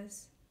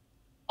 Jesus.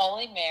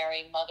 Holy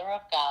Mary, Mother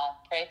of God,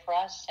 pray for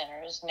us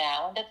sinners,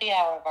 now and at the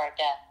hour of our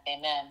death.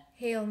 Amen.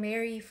 Hail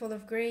Mary, full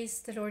of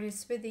grace, the Lord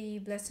is with thee.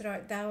 Blessed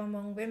art thou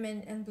among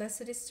women, and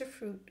blessed is the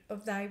fruit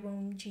of thy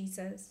womb,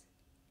 Jesus.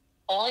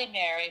 Holy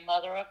Mary,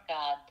 Mother of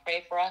God,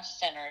 pray for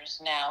us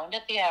sinners, now and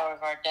at the hour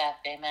of our death.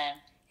 Amen.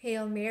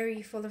 Hail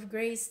Mary, full of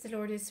grace, the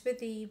Lord is with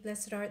thee.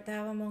 Blessed art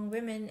thou among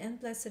women, and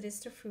blessed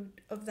is the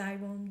fruit of thy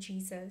womb,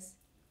 Jesus.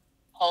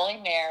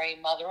 Holy Mary,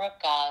 Mother of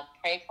God,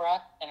 pray for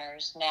us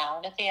sinners, now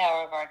and at the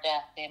hour of our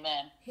death.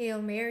 Amen.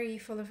 Hail Mary,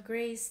 full of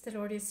grace, the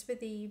Lord is with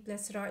thee.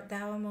 Blessed art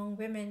thou among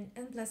women,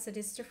 and blessed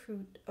is the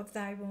fruit of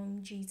thy womb,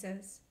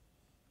 Jesus.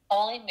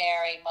 Holy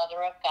Mary,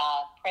 Mother of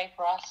God, pray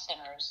for us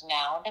sinners,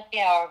 now and at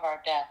the hour of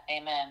our death.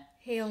 Amen.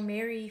 Hail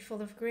Mary,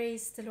 full of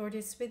grace, the Lord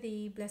is with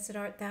thee. Blessed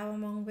art thou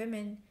among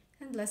women,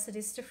 and blessed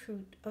is the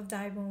fruit of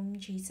thy womb,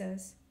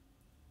 Jesus.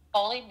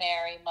 Holy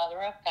Mary,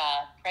 Mother of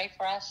God, pray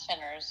for us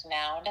sinners,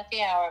 now and at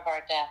the hour of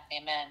our death.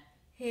 Amen.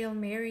 Hail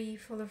Mary,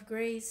 full of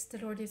grace, the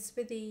Lord is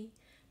with thee.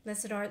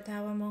 Blessed art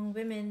thou among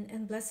women,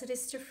 and blessed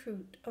is the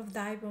fruit of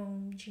thy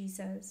womb,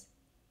 Jesus.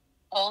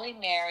 Holy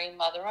Mary,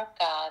 Mother of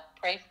God,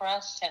 pray for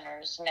us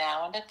sinners,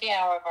 now and at the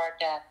hour of our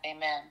death.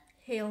 Amen.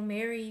 Hail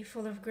Mary,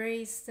 full of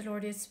grace, the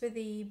Lord is with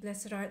thee.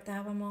 Blessed art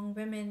thou among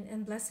women,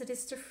 and blessed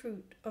is the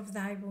fruit of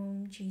thy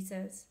womb,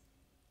 Jesus.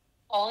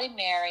 Holy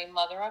Mary,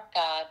 Mother of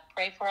God,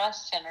 pray for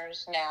us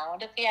sinners, now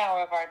and at the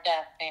hour of our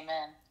death.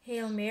 Amen.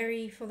 Hail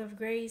Mary, full of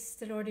grace,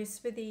 the Lord is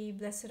with thee.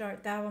 Blessed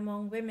art thou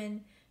among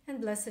women,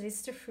 and blessed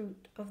is the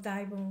fruit of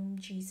thy womb,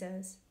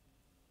 Jesus.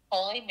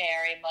 Holy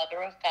Mary,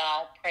 Mother of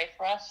God, pray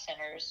for us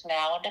sinners,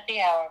 now and at the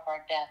hour of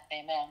our death.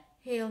 Amen.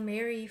 Hail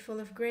Mary, full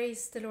of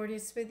grace, the Lord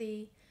is with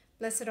thee.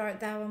 Blessed art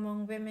thou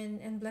among women,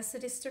 and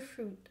blessed is the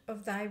fruit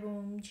of thy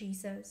womb,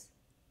 Jesus.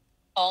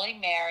 Holy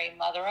Mary,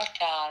 Mother of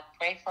God,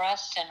 pray for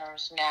us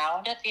sinners, now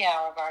and at the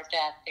hour of our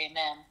death.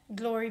 Amen.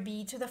 Glory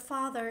be to the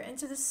Father, and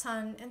to the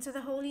Son, and to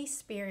the Holy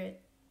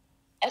Spirit.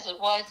 As it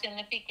was in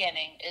the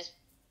beginning, is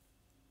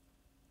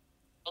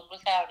world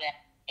without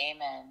end.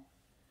 Amen.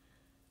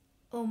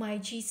 O my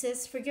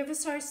Jesus, forgive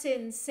us our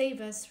sins,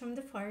 save us from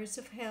the fires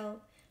of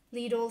hell.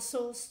 Lead all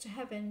souls to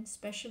heaven,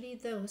 especially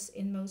those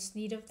in most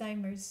need of thy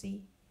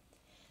mercy.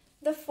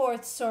 The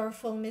fourth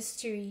sorrowful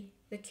mystery,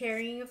 the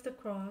carrying of the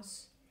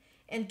cross.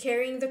 And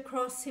carrying the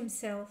cross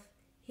himself,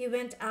 he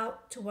went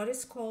out to what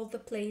is called the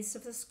place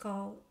of the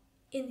skull,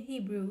 in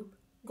Hebrew,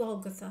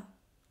 Golgotha.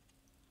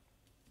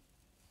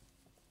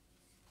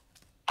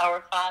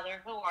 Our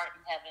Father, who art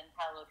in heaven,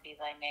 hallowed be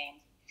thy name.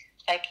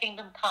 Thy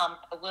kingdom come,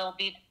 thy will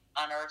be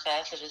done on earth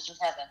as it is in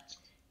heaven.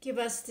 Give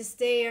us this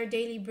day our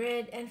daily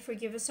bread, and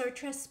forgive us our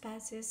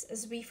trespasses,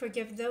 as we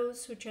forgive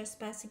those who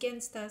trespass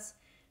against us.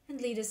 And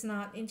lead us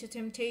not into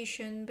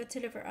temptation, but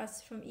deliver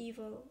us from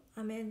evil.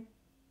 Amen.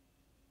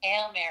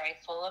 Hail Mary,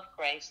 full of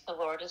grace, the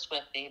Lord is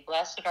with thee.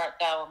 Blessed art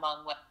thou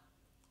among women,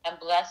 and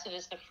blessed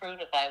is the fruit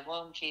of thy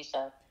womb,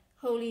 Jesus.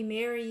 Holy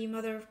Mary,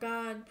 Mother of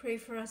God, pray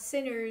for us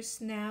sinners,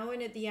 now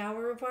and at the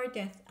hour of our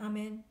death.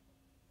 Amen.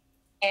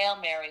 Hail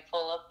Mary,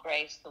 full of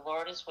grace, the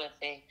Lord is with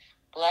thee.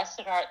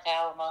 Blessed art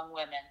thou among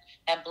women,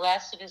 and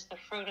blessed is the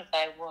fruit of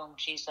thy womb,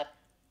 Jesus.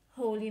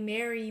 Holy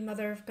Mary,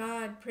 Mother of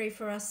God, pray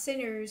for us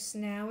sinners,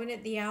 now and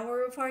at the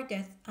hour of our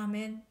death.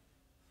 Amen.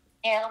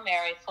 Hail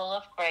Mary, full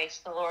of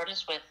grace, the Lord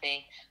is with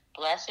thee.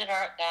 Blessed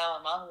art thou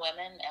among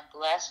women, and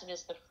blessed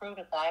is the fruit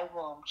of thy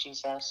womb,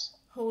 Jesus.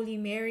 Holy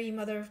Mary,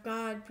 Mother of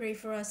God, pray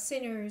for us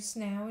sinners,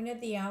 now and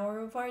at the hour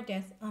of our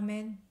death.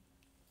 Amen.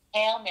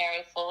 Hail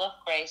Mary, full of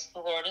grace, the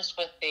Lord is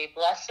with thee.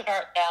 Blessed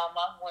art thou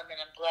among women,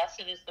 and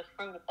blessed is the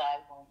fruit of thy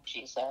womb,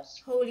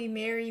 Jesus. Holy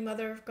Mary,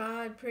 Mother of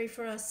God, pray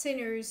for us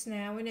sinners,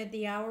 now and at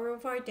the hour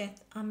of our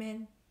death.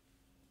 Amen.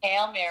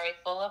 Hail Mary,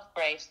 full of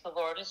grace, the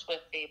Lord is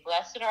with thee.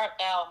 Blessed art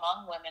thou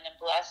among women, and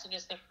blessed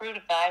is the fruit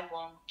of thy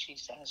womb,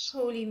 Jesus.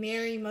 Holy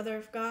Mary, Mother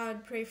of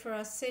God, pray for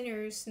us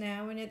sinners,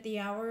 now and at the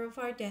hour of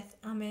our death.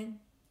 Amen.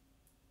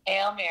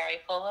 Hail Mary,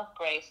 full of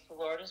grace, the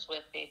Lord is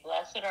with thee.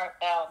 Blessed art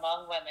thou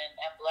among women,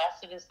 and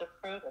blessed is the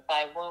fruit of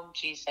thy womb,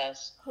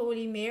 Jesus.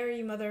 Holy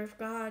Mary, Mother of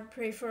God,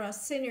 pray for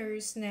us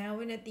sinners, now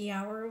and at the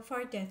hour of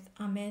our death.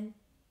 Amen.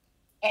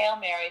 Hail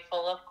Mary,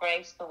 full of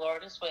grace, the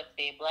Lord is with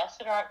thee.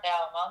 Blessed art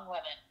thou among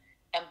women,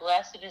 and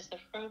blessed is the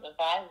fruit of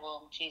thy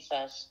womb,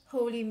 Jesus.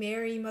 Holy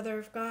Mary, Mother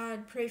of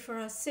God, pray for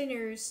us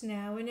sinners,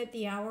 now and at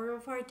the hour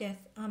of our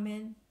death.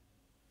 Amen.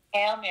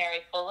 Hail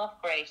Mary, full of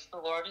grace, the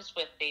Lord is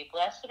with thee.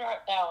 Blessed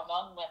art thou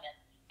among women,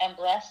 and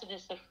blessed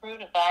is the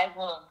fruit of thy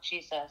womb,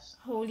 Jesus.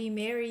 Holy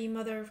Mary,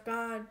 Mother of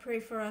God,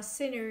 pray for us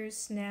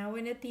sinners, now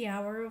and at the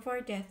hour of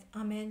our death.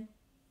 Amen.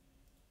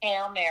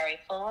 Hail Mary,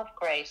 full of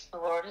grace, the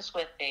Lord is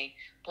with thee.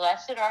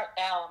 Blessed art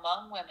thou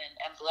among women,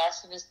 and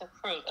blessed is the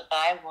fruit of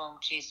thy womb,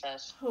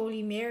 Jesus.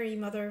 Holy Mary,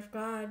 Mother of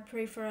God,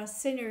 pray for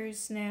us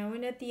sinners, now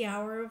and at the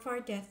hour of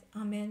our death.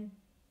 Amen.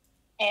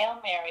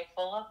 Hail Mary,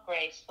 full of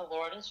grace, the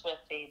Lord is with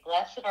thee.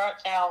 Blessed art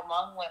thou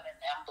among women,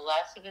 and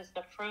blessed is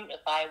the fruit of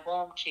thy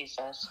womb,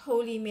 Jesus.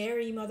 Holy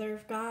Mary, Mother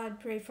of God,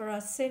 pray for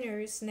us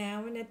sinners,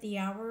 now and at the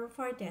hour of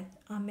our death.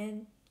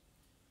 Amen.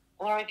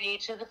 Glory be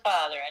to the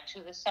Father, and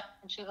to the Son,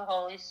 and to the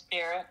Holy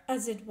Spirit.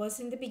 As it was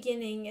in the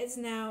beginning, is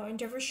now,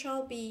 and ever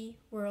shall be,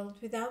 world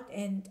without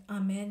end.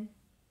 Amen.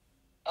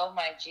 O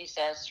my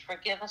Jesus,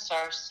 forgive us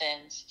our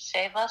sins,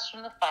 save us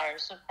from the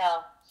fires of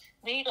hell.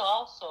 Lead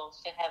all souls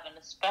to heaven,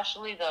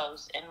 especially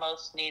those in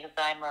most need of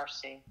thy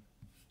mercy.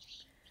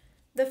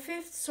 The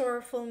fifth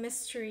sorrowful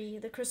mystery,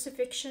 the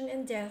crucifixion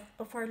and death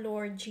of our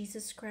Lord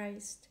Jesus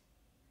Christ.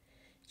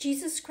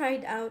 Jesus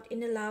cried out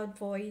in a loud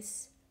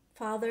voice,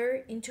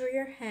 "Father, into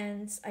your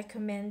hands I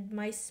commend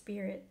my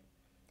spirit."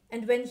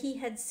 And when he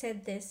had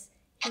said this,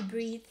 he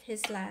breathed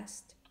his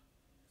last.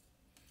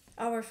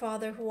 Our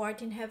Father, who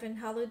art in heaven,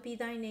 hallowed be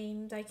thy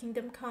name. Thy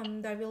kingdom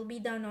come, thy will be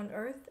done on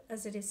earth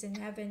as it is in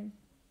heaven.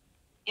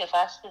 Give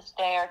us this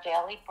day our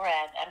daily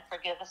bread, and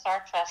forgive us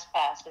our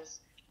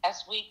trespasses,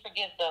 as we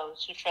forgive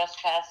those who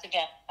trespass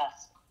against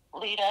us.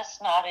 Lead us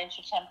not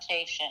into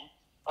temptation,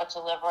 but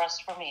deliver us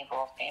from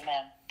evil.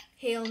 Amen.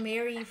 Hail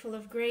Mary, full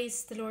of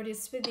grace, the Lord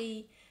is with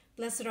thee.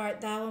 Blessed art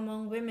thou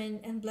among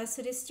women, and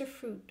blessed is the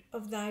fruit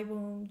of thy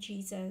womb,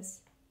 Jesus.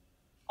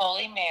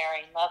 Holy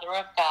Mary, Mother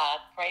of God,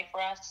 pray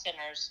for us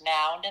sinners,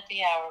 now and at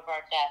the hour of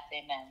our death.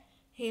 Amen.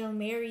 Hail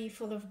Mary,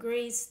 full of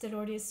grace, the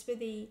Lord is with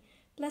thee.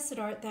 Blessed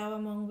art thou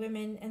among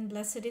women, and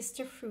blessed is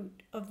the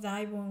fruit of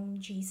thy womb,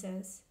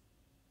 Jesus.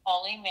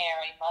 Holy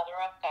Mary, Mother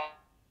of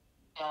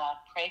God,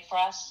 pray for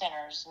us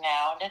sinners,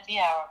 now and at the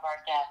hour of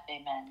our death.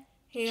 Amen.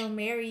 Hail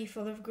Mary,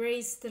 full of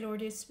grace, the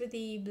Lord is with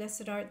thee.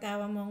 Blessed art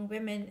thou among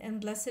women, and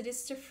blessed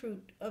is the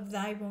fruit of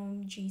thy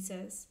womb,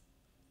 Jesus.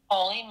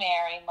 Holy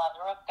Mary,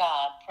 Mother of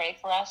God, pray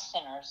for us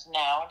sinners,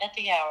 now and at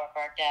the hour of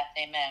our death.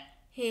 Amen.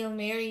 Hail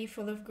Mary,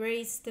 full of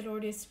grace, the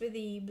Lord is with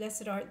thee.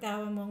 Blessed art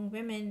thou among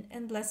women,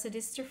 and blessed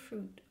is the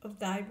fruit of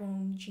thy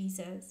womb,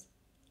 Jesus.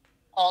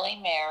 Holy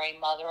Mary,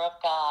 Mother of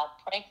God,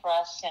 pray for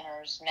us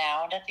sinners,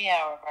 now and at the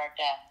hour of our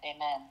death.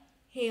 Amen.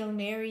 Hail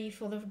Mary,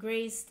 full of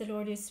grace, the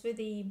Lord is with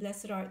thee.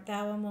 Blessed art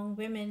thou among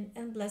women,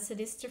 and blessed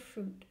is the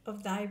fruit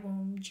of thy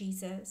womb,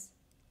 Jesus.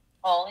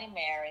 Holy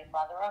Mary,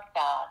 Mother of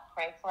God,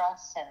 pray for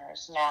us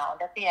sinners, now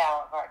and at the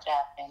hour of our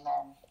death.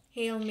 Amen.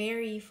 Hail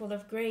Mary, full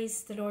of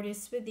grace, the Lord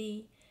is with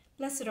thee.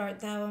 Blessed art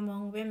thou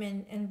among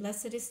women, and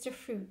blessed is the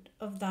fruit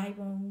of thy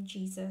womb,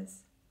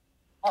 Jesus.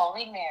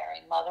 Holy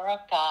Mary, Mother of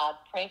God,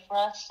 pray for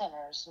us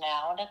sinners,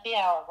 now and at the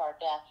hour of our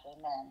death.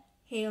 Amen.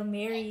 Hail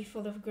Mary,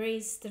 full of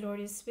grace, the Lord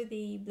is with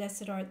thee.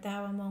 Blessed art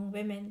thou among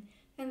women,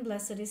 and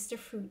blessed is the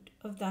fruit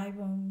of thy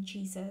womb,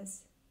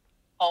 Jesus.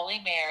 Holy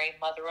Mary,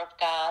 Mother of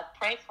God,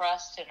 pray for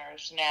us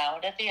sinners, now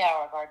and at the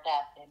hour of our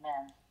death.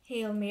 Amen.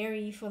 Hail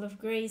Mary, full of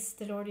grace,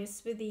 the Lord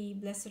is with thee.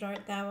 Blessed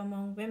art thou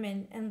among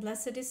women, and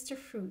blessed is the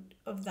fruit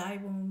of thy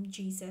womb,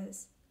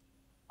 Jesus.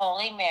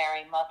 Holy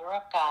Mary, Mother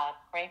of God,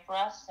 pray for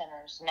us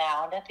sinners,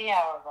 now and at the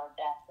hour of our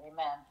death.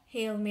 Amen.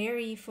 Hail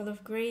Mary, full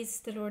of grace,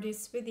 the Lord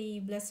is with thee.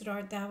 Blessed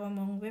art thou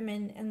among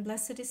women, and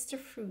blessed is the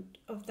fruit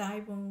of thy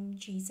womb,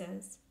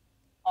 Jesus.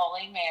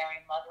 Holy Mary,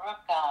 Mother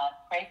of God,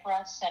 pray for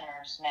us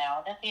sinners, now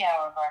and at the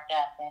hour of our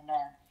death.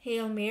 Amen.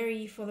 Hail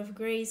Mary, full of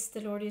grace,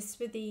 the Lord is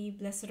with thee.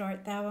 Blessed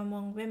art thou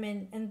among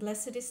women, and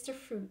blessed is the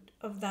fruit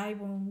of thy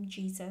womb,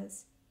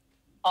 Jesus.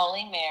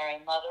 Holy Mary,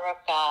 Mother of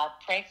God,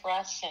 pray for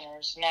us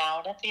sinners, now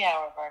and at the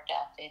hour of our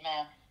death.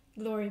 Amen.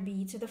 Glory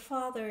be to the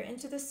Father, and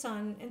to the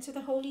Son, and to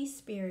the Holy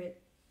Spirit.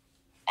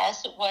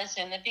 As it was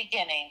in the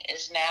beginning,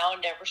 is now,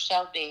 and ever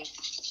shall be,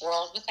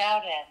 world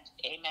without end.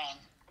 Amen.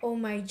 O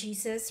my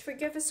Jesus,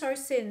 forgive us our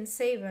sins,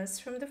 save us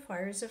from the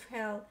fires of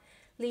hell.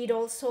 Lead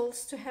all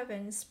souls to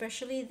heaven,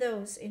 especially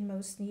those in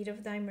most need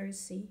of thy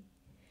mercy.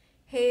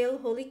 Hail,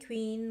 Holy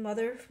Queen,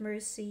 Mother of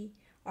Mercy,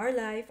 our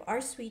life,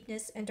 our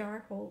sweetness, and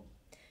our hope.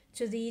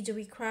 To thee do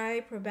we cry,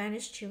 poor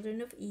banished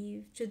children of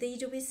Eve. To thee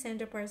do we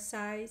send up our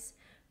sighs,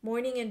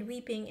 mourning and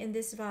weeping in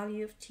this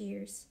valley of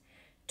tears.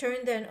 Turn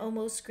then, O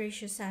most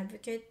gracious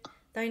Advocate,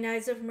 thine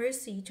eyes of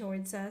mercy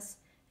towards us,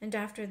 and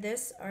after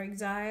this our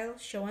exile,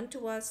 show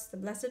unto us the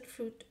blessed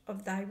fruit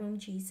of thy womb,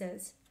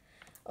 Jesus.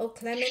 O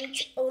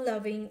clement, O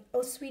loving,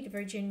 O sweet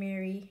Virgin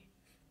Mary,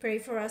 pray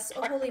for us,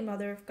 O Holy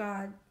Mother of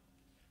God.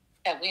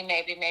 That we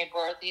may be made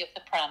worthy of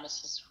the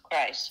promises of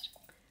Christ.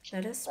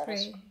 Let us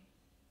pray.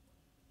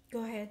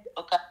 Go ahead.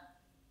 O God,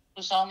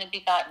 whose only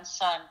begotten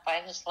Son,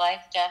 by his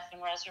life, death,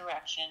 and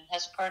resurrection,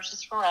 has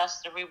purchased for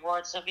us the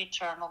rewards of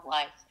eternal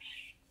life,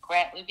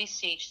 grant, we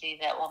beseech thee,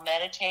 that while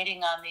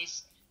meditating on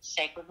these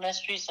sacred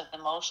mysteries of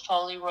the most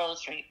holy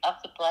Rosary of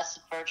the Blessed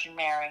Virgin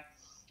Mary,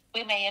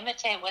 we may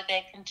imitate what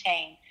they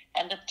contain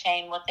and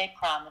obtain what they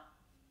promise,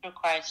 through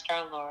Christ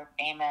our Lord.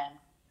 Amen.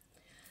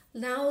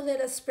 Now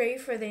let us pray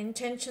for the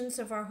intentions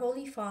of our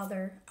Holy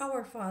Father.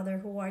 Our Father,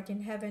 who art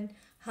in heaven,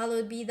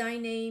 hallowed be thy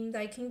name.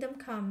 Thy kingdom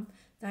come,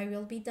 thy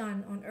will be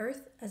done on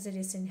earth as it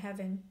is in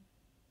heaven.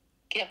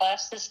 Give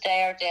us this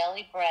day our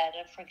daily bread,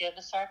 and forgive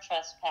us our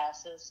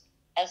trespasses,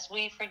 as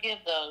we forgive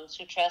those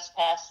who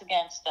trespass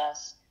against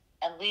us.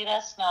 And lead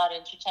us not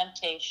into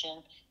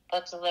temptation,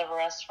 but deliver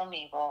us from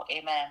evil.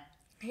 Amen.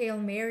 Hail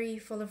Mary,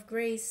 full of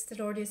grace,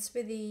 the Lord is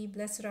with thee.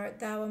 Blessed art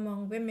thou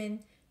among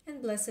women,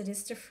 and blessed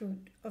is the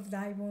fruit of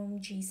thy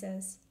womb,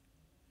 Jesus.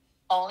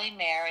 Holy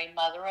Mary,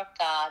 Mother of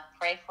God,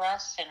 pray for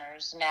us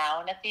sinners, now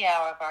and at the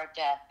hour of our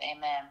death.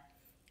 Amen.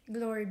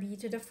 Glory be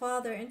to the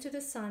Father, and to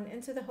the Son,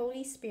 and to the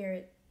Holy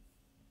Spirit.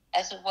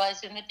 As it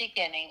was in the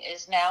beginning,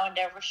 is now, and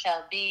ever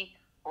shall be,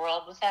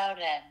 world without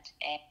end.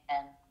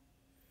 Amen.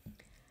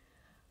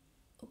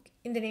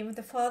 In the name of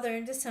the Father,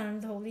 and the Son,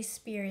 and the Holy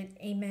Spirit.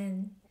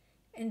 Amen.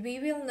 And we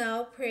will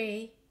now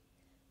pray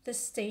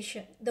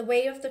the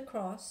way of the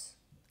cross.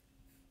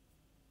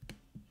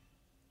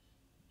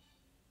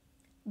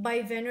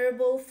 By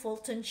Venerable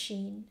Fulton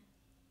Sheen.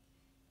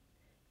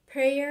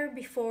 Prayer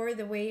before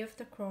the way of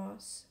the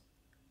cross.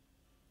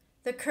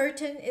 The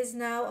curtain is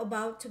now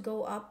about to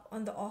go up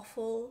on the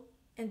awful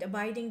and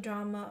abiding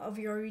drama of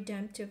your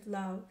redemptive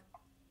love.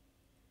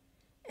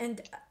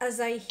 And as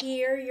I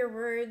hear your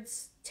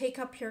words, take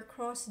up your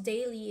cross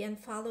daily and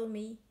follow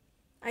me,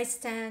 I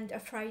stand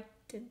affrighted,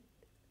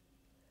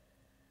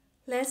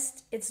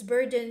 lest its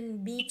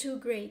burden be too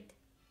great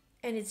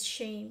and its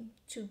shame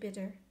too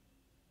bitter.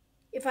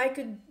 If I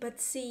could but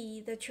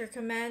see that your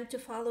command to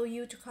follow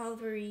you to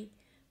Calvary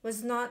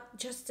was not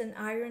just an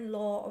iron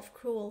law of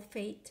cruel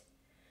fate,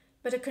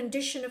 but a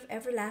condition of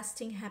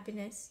everlasting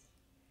happiness,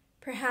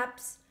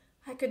 perhaps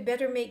I could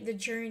better make the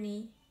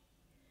journey,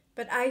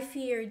 But I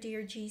fear,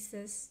 dear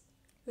Jesus,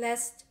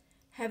 lest,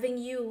 having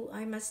you,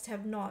 I must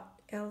have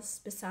naught else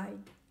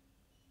beside.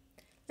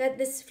 Let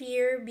this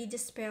fear be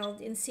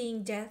dispelled in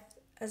seeing death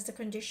as the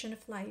condition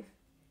of life.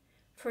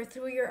 For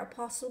through your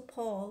Apostle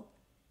Paul,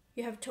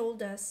 you have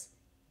told us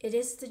it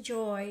is the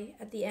joy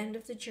at the end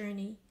of the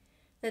journey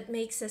that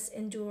makes us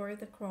endure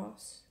the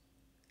cross.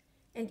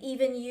 And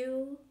even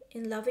you,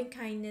 in loving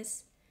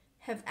kindness,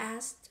 have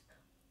asked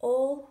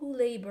all who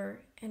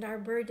labor and are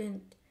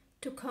burdened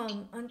to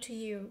come unto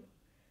you,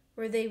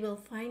 where they will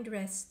find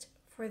rest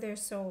for their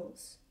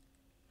souls.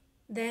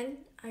 Then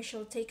I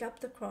shall take up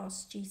the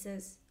cross,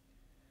 Jesus.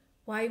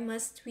 Why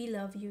must we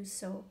love you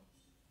so?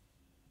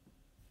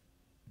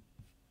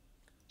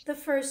 The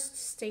first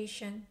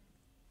station.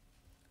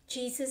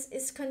 Jesus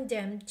is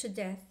condemned to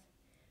death.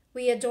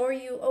 We adore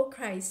you, O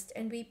Christ,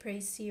 and we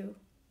praise you.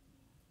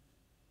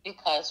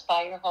 Because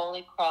by your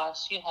holy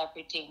cross you have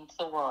redeemed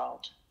the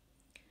world.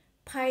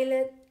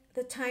 Pilate,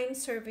 the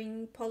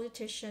time-serving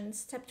politician,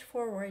 stepped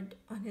forward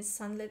on his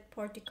sunlit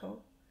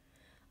portico.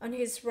 On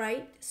his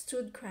right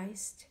stood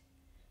Christ,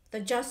 the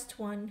just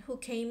one who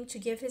came to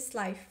give his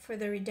life for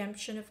the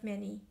redemption of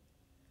many.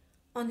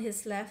 On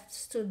his left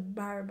stood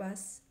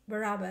Barabbas,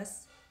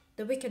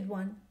 the wicked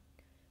one,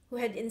 who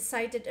had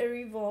incited a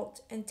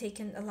revolt and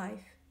taken a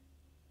life.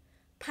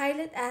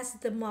 Pilate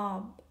asked the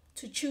mob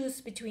to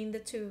choose between the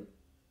two,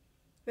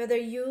 whether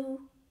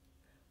you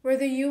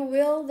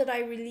will that I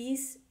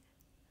release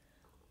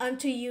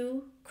unto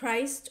you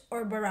Christ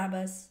or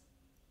Barabbas.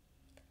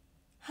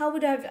 How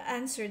would I have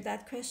answered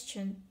that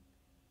question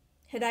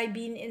had I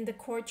been in the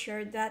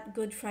courtyard that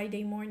Good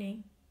Friday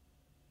morning?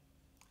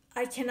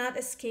 I cannot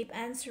escape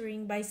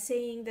answering by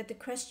saying that the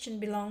question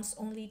belongs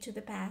only to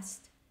the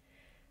past,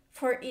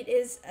 for it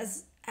is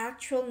as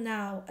actual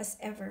now as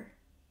ever.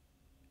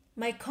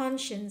 My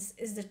conscience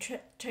is the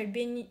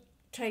tribunal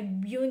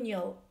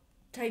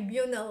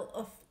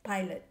of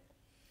Pilate.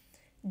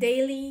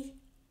 Daily,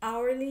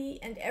 hourly,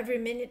 and every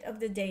minute of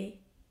the day,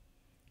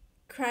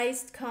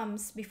 Christ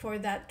comes before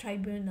that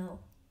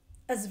tribunal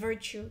as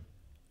virtue,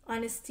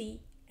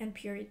 honesty, and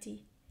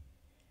purity.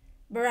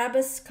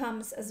 Barabbas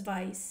comes as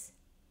vice,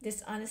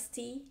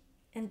 dishonesty,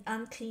 and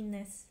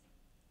uncleanness.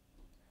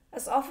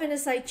 As often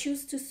as I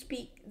choose to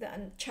speak the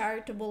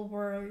uncharitable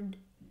word,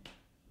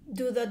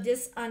 do the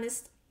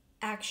dishonest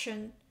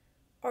action,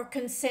 or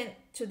consent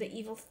to the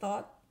evil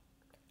thought,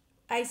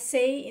 I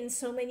say in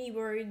so many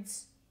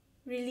words,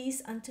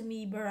 release unto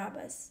me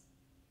Barabbas.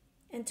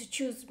 And to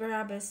choose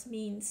Barabbas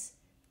means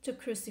to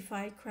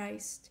crucify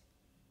Christ.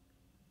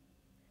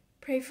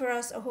 Pray for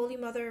us, O Holy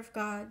Mother of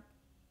God,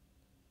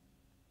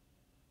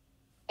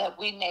 that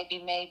we may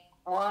be made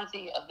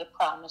worthy of the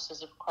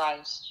promises of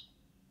Christ.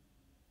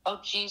 O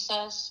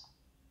Jesus,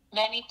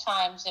 many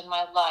times in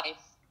my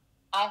life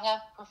I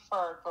have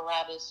preferred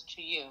Barabbas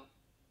to you.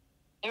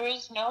 There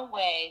is no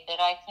way that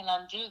I can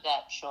undo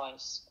that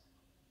choice,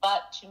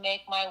 but to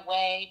make my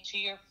way to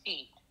your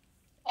feet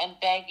and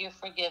beg your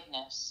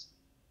forgiveness.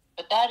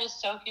 But that is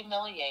so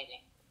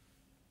humiliating.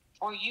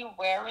 For you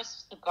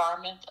wearest the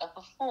garment of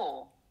a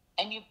fool,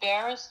 and you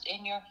bearest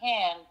in your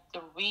hand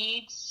the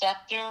reed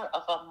scepter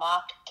of a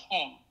mock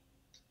king.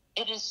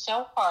 It is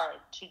so hard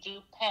to do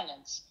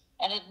penance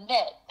and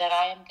admit that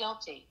I am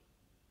guilty.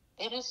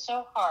 It is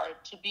so hard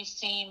to be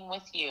seen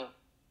with you,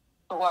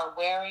 who are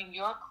wearing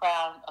your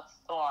crown of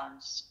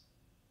thorns.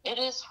 It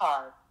is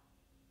hard,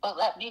 but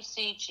let me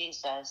see,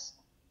 Jesus,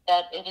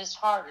 that it is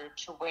harder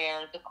to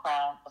wear the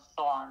crown of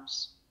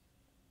thorns.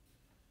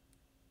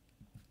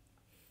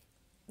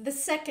 The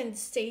second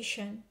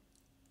station.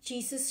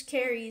 Jesus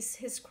carries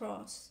his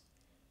cross.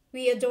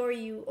 We adore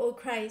you, O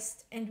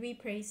Christ, and we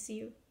praise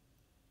you.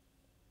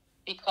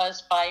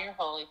 Because by your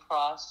holy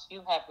cross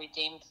you have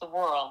redeemed the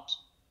world.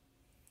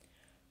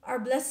 Our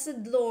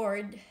blessed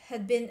Lord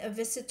had been a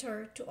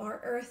visitor to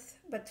our earth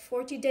but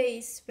 40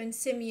 days when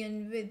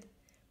Simeon, with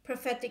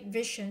prophetic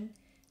vision,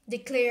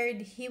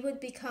 declared he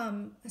would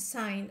become a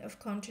sign of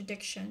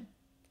contradiction.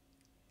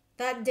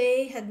 That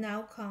day had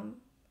now come,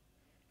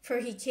 for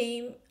he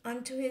came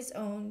unto his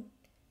own,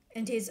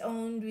 and his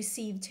own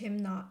received him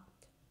not.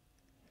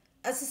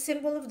 As a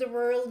symbol of the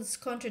world's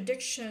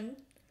contradiction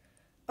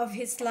of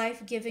his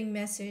life-giving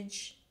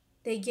message,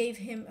 they gave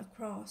him a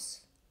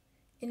cross,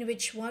 in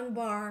which one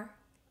bar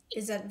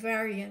is at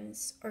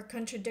variance or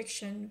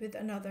contradiction with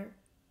another.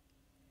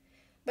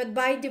 But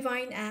by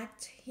divine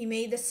act, he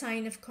made the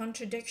sign of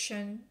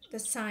contradiction the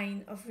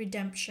sign of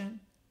redemption.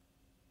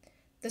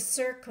 The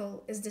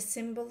circle is the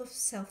symbol of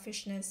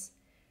selfishness,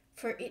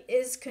 for it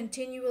is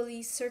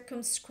continually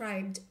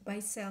circumscribed by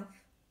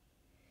self,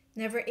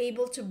 never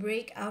able to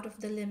break out of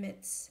the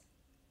limits.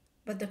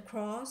 But the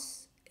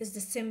cross is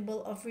the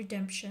symbol of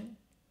redemption,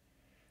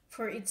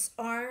 for its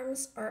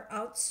arms are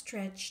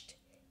outstretched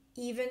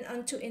even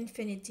unto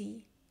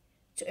infinity,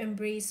 to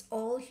embrace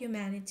all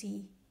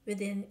humanity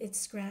within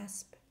its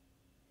grasp.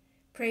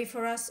 Pray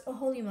for us, O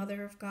Holy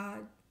Mother of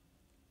God,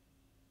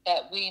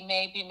 that we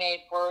may be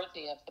made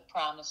worthy of the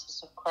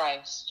promises of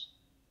Christ.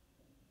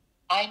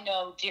 I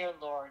know, dear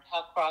Lord,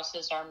 how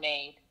crosses are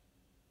made.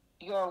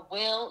 Your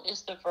will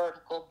is the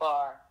vertical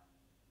bar.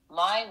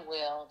 My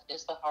will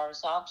is the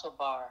horizontal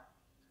bar.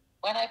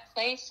 When I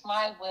place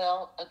my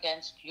will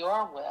against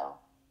your will,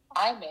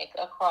 I make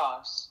a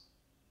cross.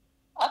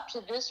 Up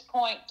to this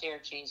point, dear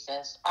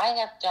Jesus, I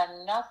have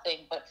done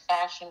nothing but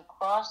fashion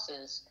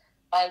crosses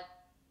by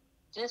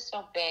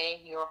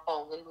disobeying your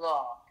holy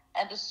law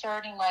and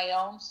asserting my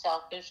own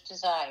selfish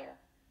desire.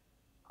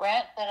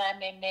 Grant that I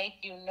may make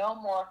you no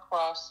more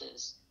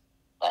crosses,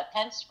 but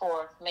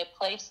henceforth may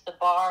place the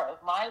bar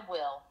of my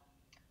will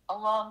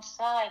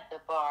alongside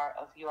the bar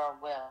of your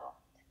will,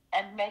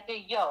 and make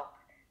a yoke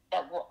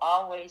that will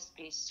always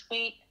be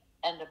sweet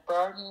and a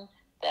burden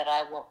that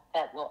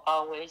will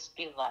always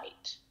be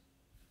light.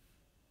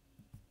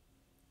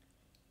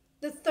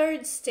 The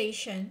third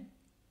station,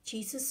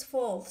 Jesus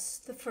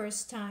falls the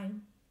first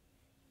time.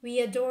 We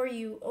adore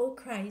you, O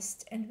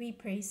Christ, and we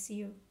praise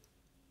you.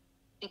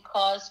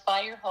 Because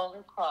by your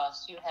holy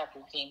cross you have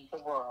redeemed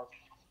the world.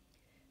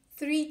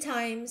 3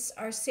 times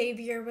our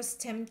Savior was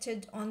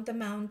tempted on the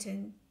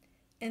mountain,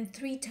 and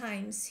 3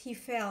 times he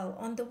fell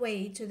on the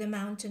way to the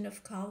mountain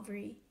of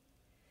Calvary.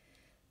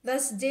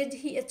 Thus did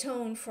he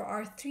atone for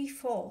our 3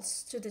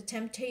 falls to the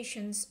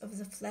temptations of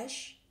the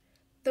flesh,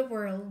 the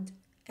world,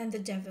 and the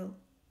devil.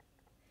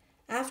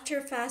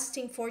 After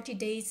fasting 40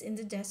 days in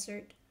the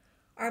desert,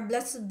 our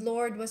blessed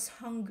Lord was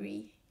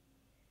hungry.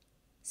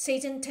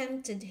 Satan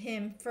tempted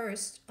him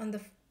first on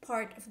the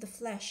part of the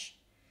flesh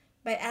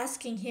by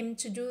asking him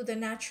to do the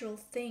natural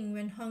thing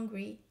when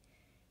hungry,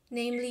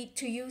 namely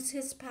to use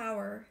his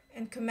power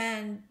and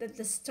command that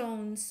the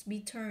stones be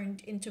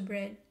turned into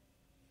bread.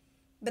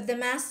 But the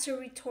Master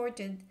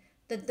retorted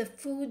that the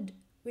food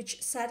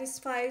which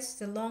satisfies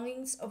the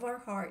longings of our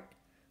heart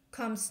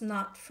comes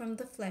not from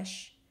the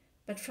flesh,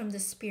 but from the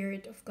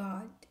Spirit of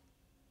God.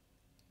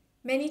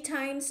 Many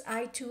times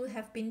I too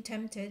have been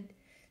tempted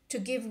to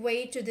give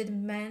way to the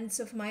demands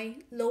of my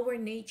lower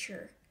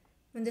nature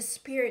when the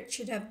Spirit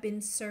should have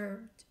been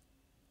served.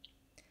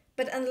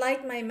 But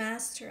unlike my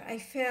Master, I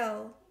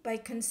fell by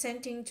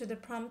consenting to the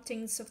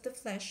promptings of the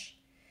flesh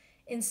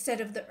instead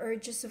of the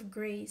urges of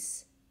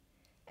grace,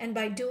 and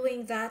by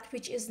doing that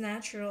which is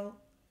natural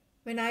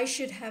when I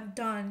should have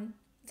done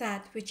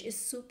that which is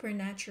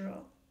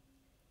supernatural.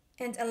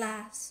 And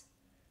alas,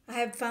 I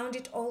have found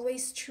it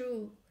always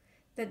true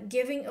that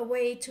giving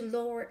away to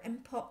lower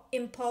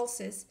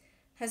impulses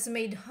has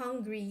made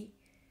hungry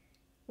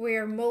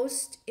where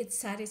most it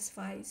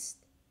satisfies,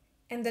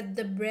 and that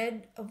the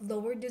bread of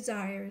lower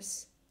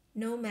desires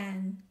no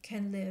man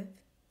can live.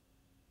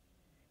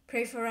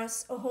 Pray for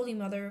us, O Holy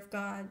Mother of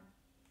God,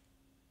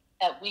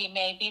 that we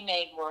may be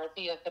made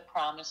worthy of the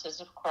promises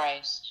of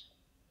Christ.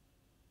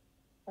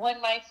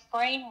 When my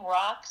frame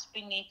rocks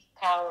beneath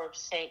the power of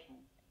Satan,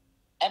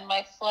 and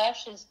my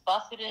flesh is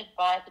buffeted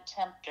by the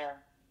tempter,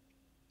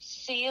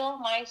 seal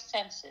my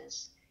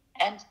senses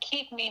and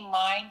keep me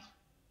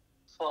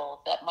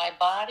mindful that my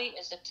body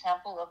is a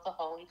temple of the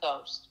Holy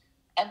Ghost,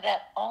 and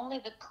that only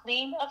the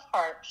clean of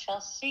heart shall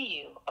see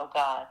you, O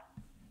God.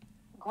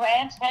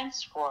 Grant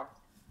henceforth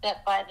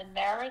that by the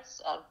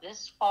merits of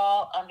this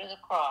fall under the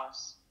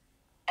cross,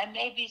 I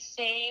may be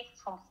saved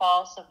from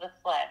falls of the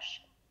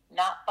flesh,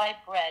 not by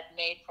bread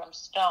made from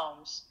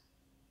stones,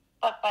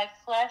 but by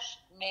flesh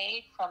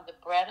made from the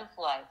bread of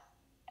life,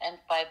 and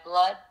by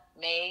blood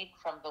made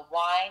from the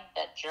wine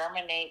that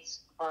germinates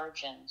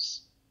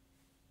virgins.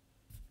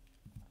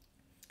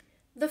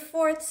 The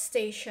fourth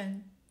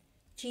station,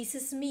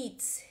 Jesus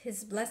meets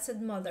his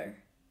Blessed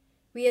Mother.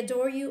 We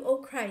adore you, O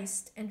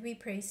Christ, and we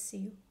praise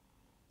you.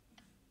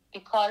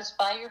 Because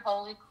by your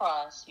holy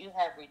cross you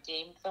have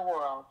redeemed the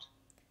world.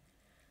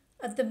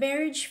 At the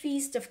marriage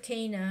feast of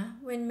Cana,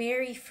 when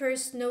Mary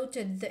first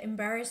noted the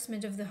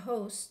embarrassment of the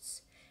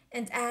hosts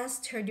and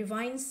asked her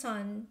divine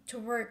Son to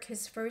work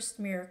his first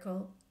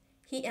miracle,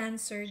 he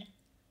answered,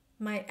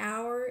 "My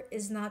hour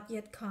is not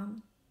yet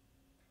come."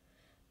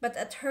 But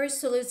at her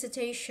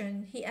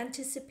solicitation, he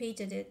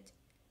anticipated it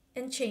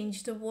and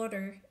changed the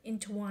water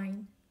into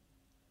wine.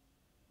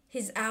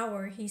 His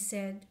hour, he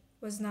said,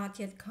 was not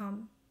yet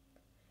come,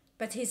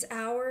 but his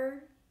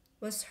hour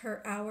was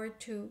her hour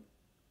too,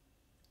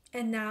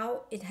 and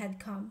now it had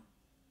come.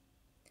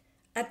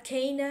 At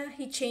Cana,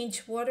 he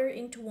changed water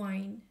into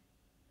wine.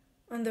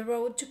 On the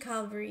road to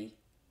Calvary,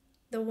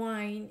 the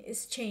wine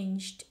is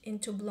changed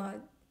into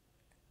blood.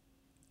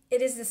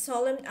 It is the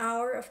solemn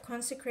hour of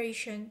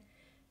consecration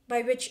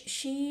by which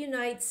she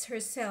unites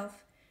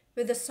herself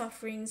with the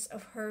sufferings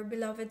of her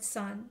beloved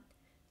Son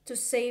to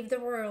save the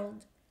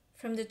world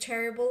from the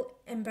terrible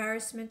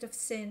embarrassment of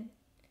sin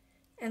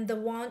and the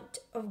want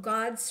of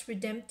God's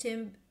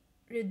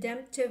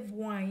redemptive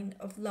wine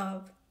of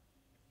love.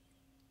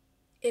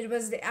 It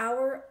was the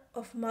hour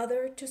of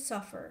mother to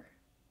suffer.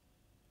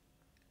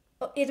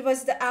 It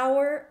was the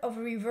hour of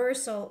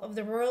reversal of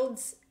the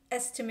world's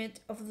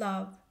estimate of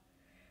love,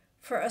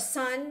 for a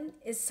son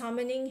is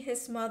summoning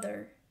his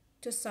mother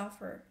to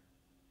suffer.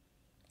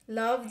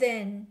 Love,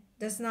 then,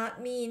 does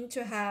not mean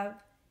to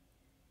have,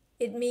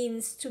 it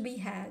means to be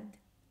had.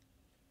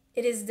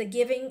 It is the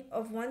giving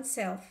of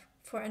oneself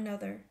for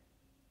another.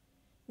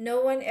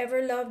 No one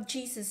ever loved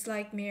Jesus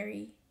like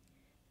Mary.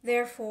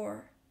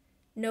 Therefore,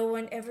 no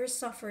one ever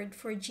suffered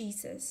for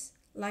Jesus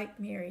like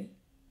Mary.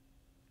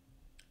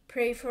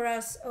 Pray for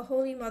us, O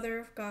Holy Mother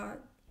of God,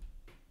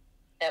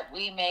 that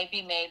we may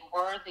be made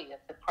worthy of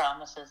the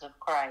promises of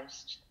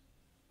Christ.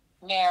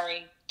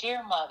 Mary,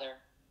 dear Mother,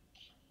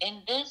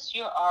 in this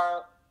your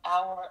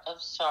hour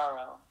of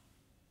sorrow,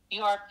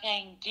 you are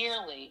paying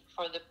dearly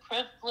for the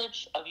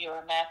privilege of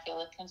your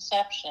Immaculate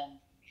Conception.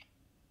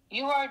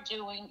 You are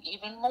doing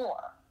even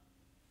more,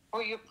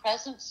 for your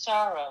present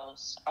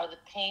sorrows are the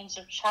pains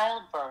of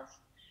childbirth,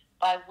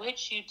 by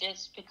which you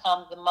didst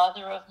become the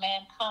mother of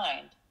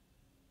mankind,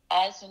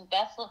 as in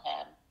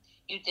Bethlehem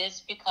you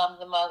didst become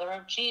the mother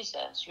of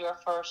Jesus, your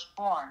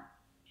firstborn.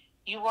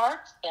 You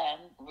art then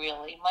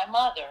really my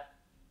mother,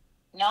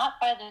 not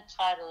by the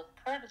title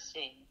of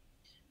courtesy,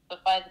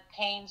 but by the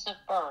pains of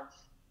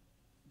birth.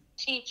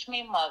 Teach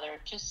me, Mother,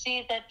 to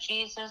see that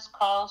Jesus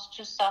calls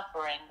to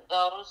suffering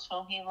those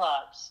whom he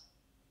loves,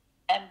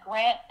 and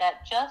grant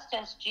that just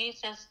as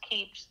Jesus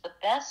keeps the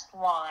best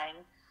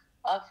wine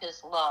of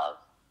his love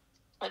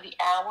for the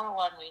hour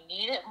when we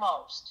need it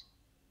most,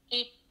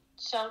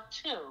 so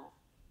too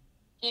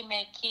he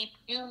may keep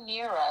you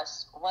near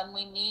us when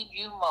we need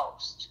you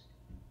most,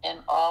 in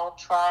all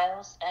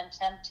trials and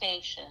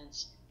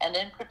temptations, and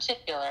in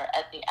particular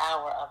at the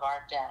hour of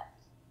our death.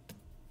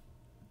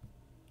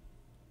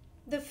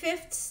 The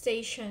fifth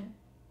station.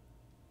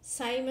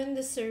 Simon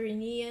the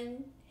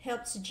Cyrenian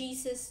helps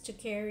Jesus to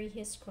carry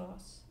his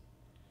cross.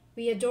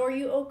 We adore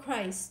you, O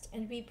Christ,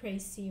 and we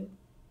praise you,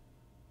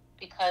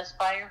 because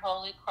by your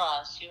holy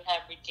cross you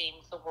have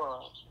redeemed the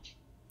world.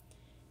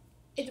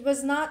 It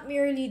was not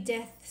merely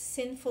death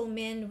sinful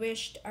men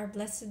wished our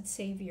blessed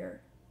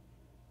Savior.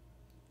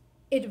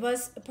 It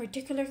was a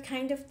particular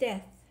kind of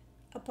death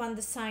upon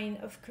the sign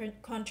of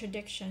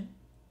contradiction.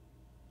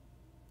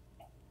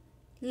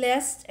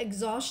 Lest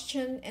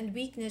exhaustion and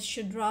weakness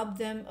should rob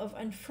them of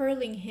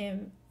unfurling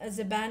him as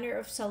a banner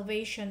of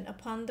salvation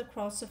upon the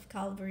cross of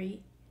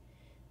Calvary,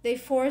 they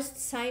forced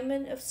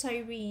Simon of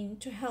Cyrene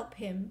to help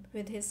him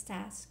with his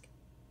task.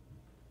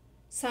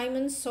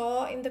 Simon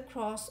saw in the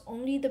cross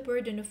only the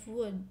burden of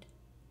wood,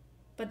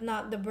 but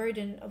not the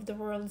burden of the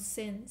world's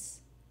sins,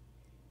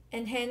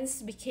 and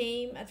hence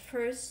became at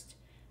first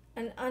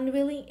an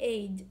unwilling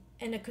aid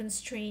and a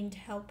constrained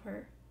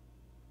helper.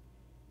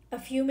 A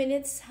few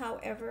minutes,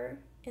 however,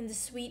 in the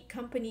sweet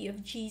company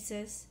of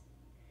Jesus,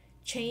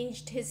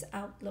 changed his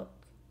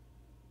outlook.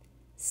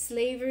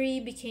 Slavery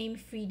became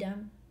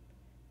freedom,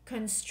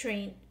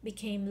 constraint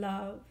became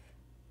love,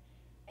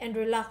 and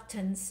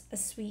reluctance a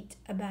sweet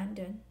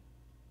abandon.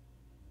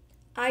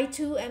 I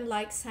too am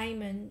like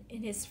Simon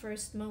in his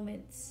first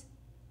moments.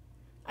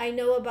 I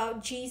know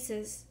about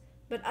Jesus,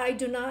 but I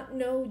do not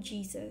know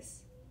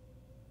Jesus.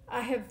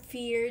 I have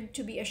feared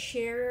to be a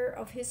sharer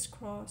of his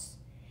cross,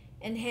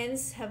 and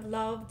hence have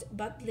loved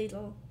but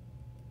little,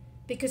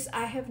 because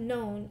I have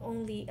known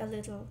only a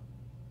little.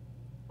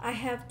 I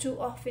have too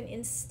often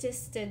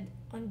insisted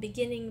on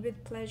beginning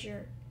with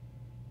pleasure,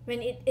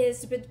 when it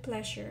is with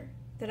pleasure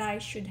that I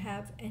should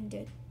have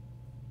ended.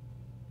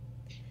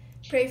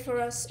 Pray for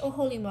us, O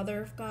Holy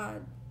Mother of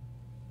God,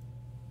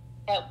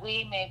 that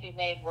we may be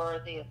made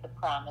worthy of the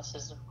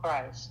promises of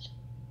Christ.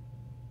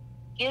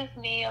 Give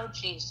me, O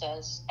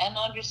Jesus, an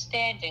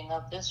understanding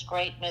of this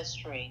great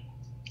mystery,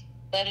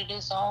 that it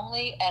is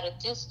only at a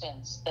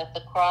distance that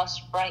the cross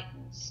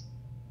brightens,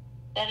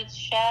 that its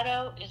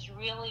shadow is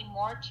really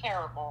more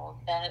terrible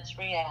than its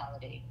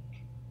reality,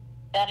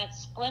 that its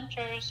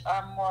splinters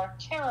are more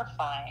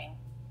terrifying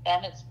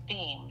than its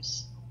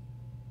beams,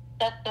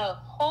 that the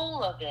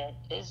whole of it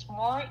is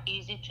more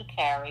easy to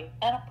carry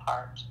than a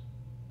part.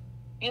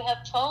 You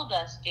have told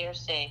us, dear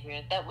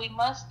Savior, that we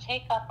must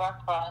take up our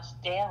cross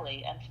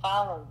daily and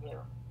follow you.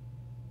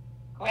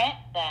 Grant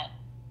then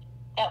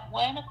that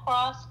when a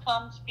cross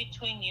comes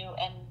between you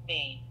and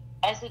me,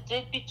 as it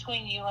did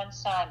between you and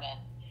Simon,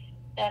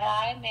 that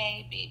I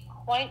may be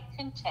quite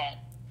content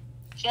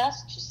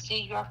just to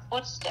see your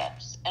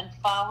footsteps and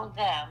follow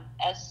them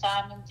as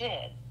Simon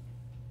did,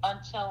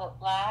 until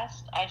at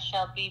last I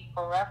shall be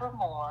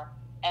forevermore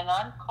an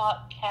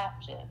uncaught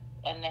captive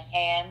in the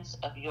hands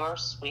of your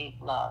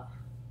sweet love.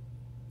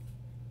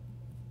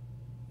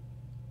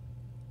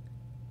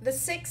 The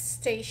sixth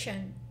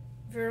station.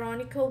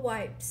 Veronica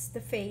wipes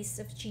the face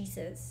of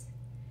Jesus.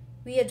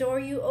 We adore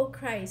you, O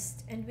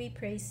Christ, and we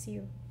praise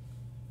you,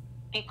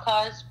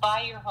 because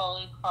by your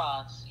holy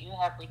cross you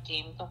have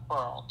redeemed the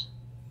world.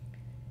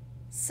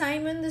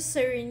 Simon the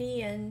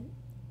Cyrenian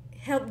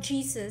helped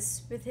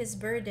Jesus with his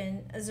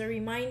burden as a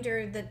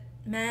reminder that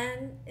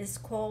man is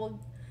called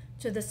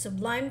to the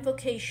sublime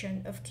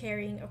vocation of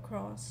carrying a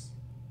cross.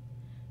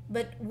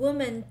 But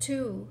woman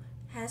too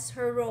has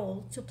her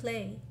role to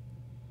play.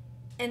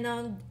 And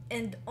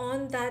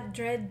on that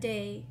dread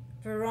day,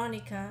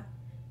 Veronica,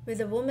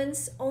 with a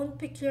woman's own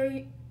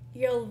peculiar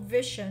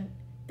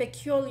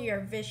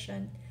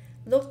vision,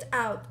 looked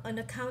out on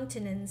a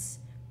countenance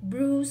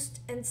bruised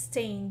and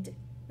stained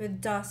with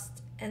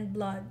dust and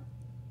blood,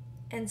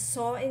 and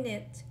saw in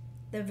it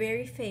the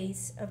very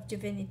face of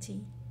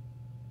divinity.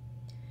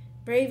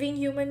 Braving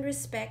human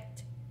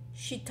respect,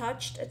 she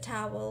touched a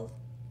towel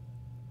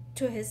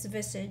to his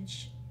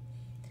visage,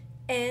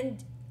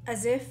 and,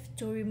 as if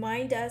to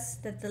remind us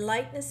that the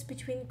likeness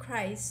between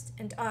Christ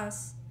and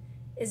us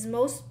is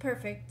most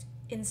perfect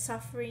in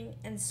suffering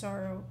and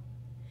sorrow,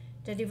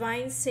 the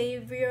divine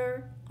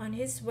Savior on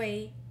his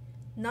way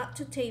not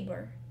to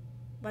Tabor,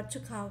 but to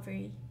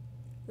Calvary,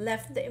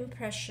 left the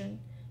impression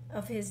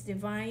of his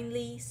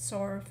divinely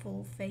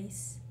sorrowful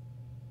face.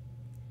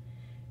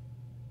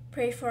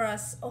 Pray for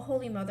us, O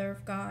Holy Mother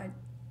of God,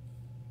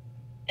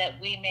 that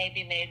we may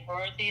be made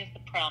worthy of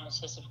the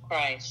promises of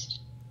Christ.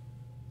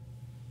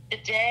 The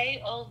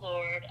day, O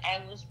Lord,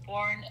 I was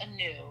born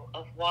anew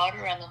of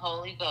water and the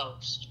Holy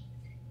Ghost.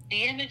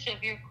 The image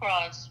of your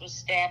cross was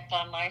stamped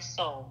on my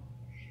soul,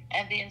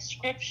 and the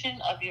inscription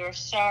of your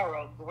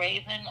sorrow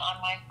graven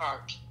on my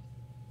heart.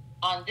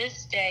 On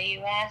this day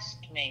you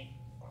asked me,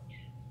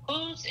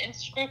 whose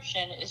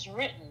inscription is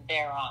written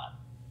thereon?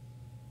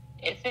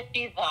 If it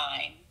be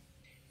thine,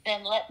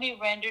 then let me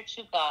render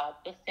to God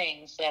the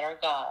things that are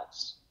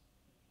God's.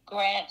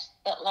 Grant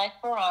that,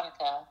 like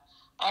Veronica,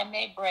 I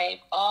may brave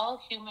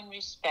all human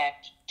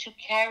respect to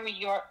carry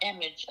your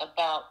image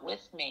about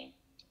with me,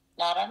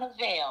 not on a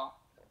veil,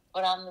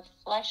 but on the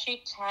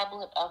fleshy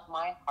tablet of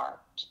my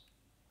heart.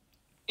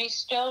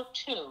 Bestow,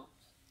 too,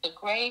 the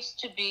grace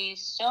to be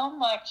so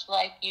much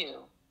like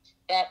you,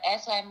 that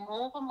as I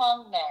move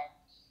among men,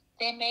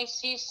 they may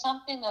see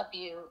something of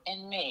you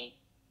in me,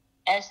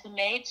 as the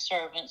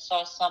maidservant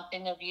saw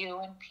something of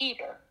you in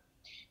Peter.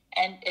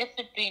 And if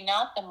it be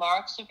not the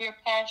marks of your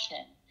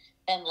passion,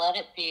 then let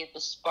it be the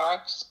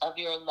sparks of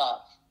your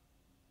love.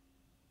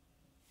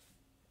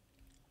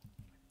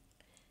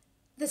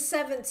 The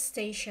seventh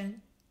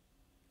station.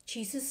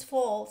 Jesus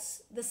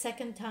falls the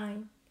second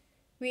time.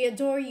 We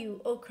adore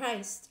you, O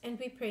Christ, and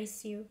we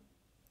praise you.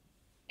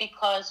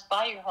 Because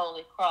by your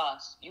holy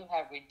cross you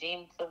have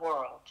redeemed the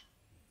world.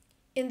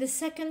 In the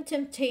second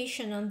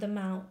temptation on the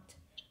mount,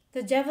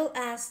 the devil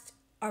asked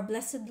our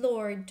blessed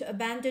Lord to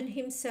abandon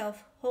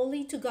himself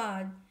wholly to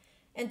God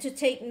and to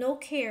take no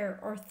care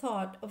or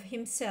thought of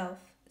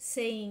himself,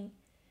 saying,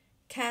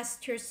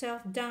 "Cast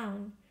yourself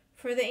down,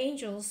 for the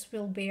angels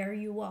will bear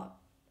you up."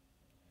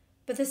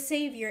 But the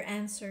Savior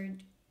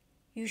answered,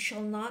 "You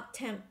shall not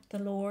tempt the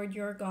Lord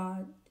your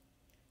God,"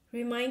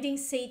 reminding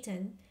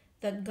Satan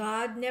that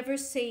God never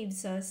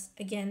saves us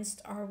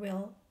against our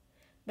will,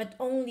 but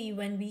only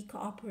when we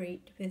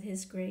cooperate with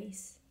his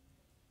grace.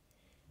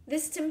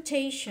 This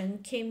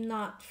temptation came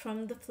not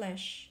from the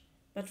flesh,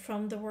 but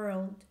from the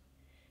world,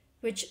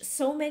 which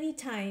so many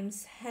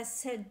times has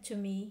said to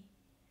me,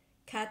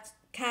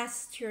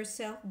 "Cast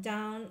yourself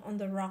down on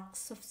the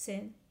rocks of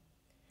sin.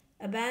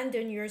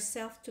 Abandon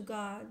yourself to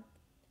God.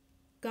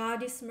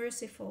 God is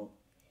merciful.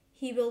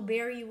 He will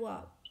bear you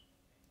up.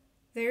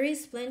 There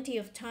is plenty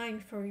of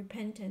time for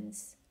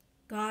repentance.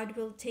 God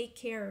will take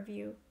care of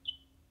you."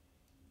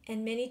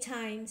 And many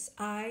times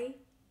I,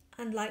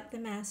 unlike the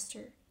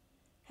Master,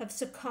 have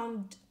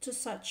succumbed to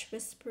such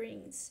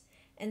whisperings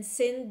and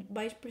sinned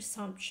by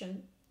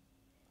presumption,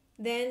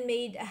 then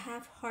made a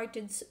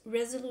half-hearted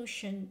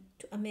resolution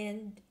to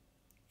amend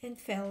and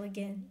fell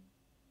again.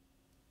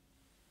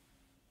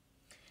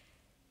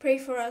 Pray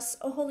for us,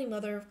 O Holy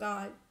Mother of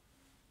God,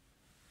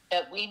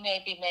 that we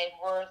may be made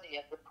worthy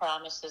of the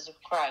promises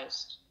of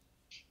Christ.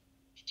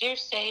 Dear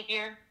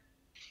Savior,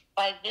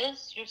 by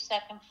this your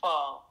second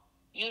fall,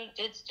 you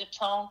didst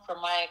atone for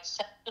my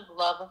excessive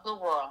love of the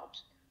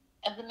world,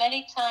 and the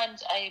many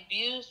times I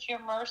abused your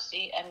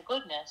mercy and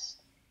goodness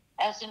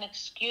as an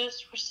excuse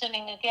for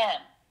sinning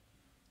again.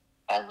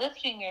 By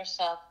lifting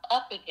yourself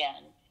up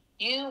again,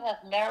 you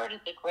have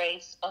merited the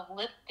grace of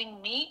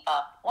lifting me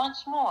up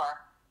once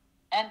more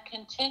and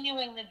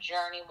continuing the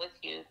journey with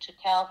you to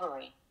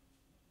Calvary.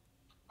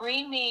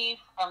 Free me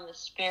from the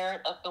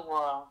spirit of the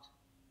world.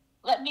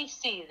 Let me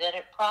see that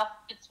it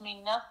profits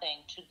me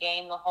nothing to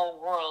gain the whole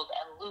world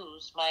and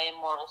lose my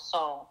immortal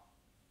soul.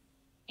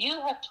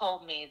 You have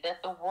told me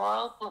that the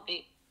world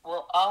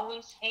will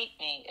always hate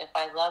me if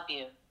I love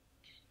you.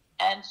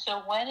 And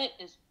so when it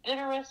is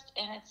bitterest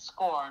in its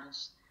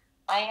scorns,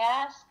 I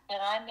ask that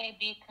I may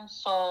be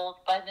consoled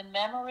by the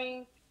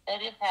memory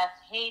that it hath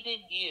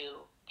hated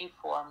you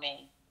before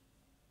me.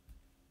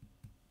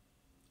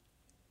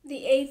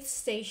 The eighth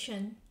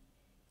station.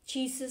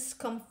 Jesus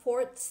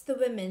comforts the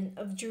women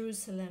of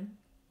Jerusalem.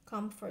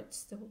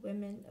 Comforts the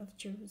women of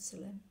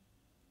Jerusalem.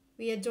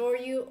 We adore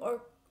you,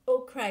 O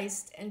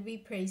Christ, and we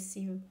praise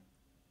you.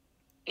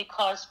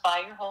 Because by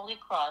your holy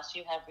cross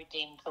you have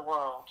redeemed the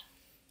world.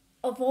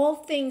 Of all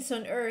things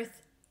on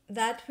earth,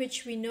 that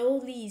which we know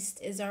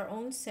least is our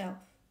own self.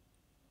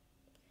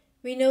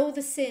 We know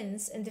the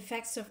sins and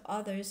defects of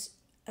others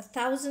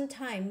 1,000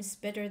 times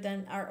better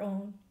than our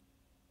own,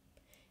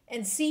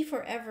 and see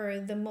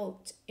forever the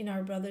mote in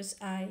our brother's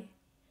eye,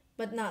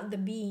 but not the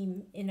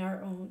beam in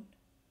our own.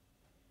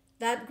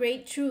 That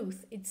great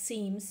truth, it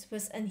seems,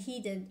 was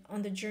unheeded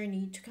on the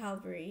journey to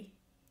Calvary.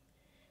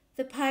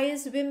 The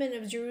pious women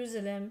of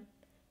Jerusalem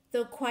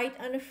though quite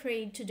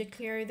unafraid to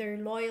declare their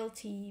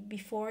loyalty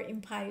before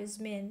impious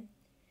men,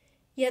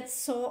 yet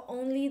saw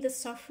only the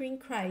suffering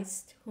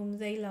Christ whom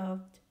they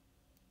loved.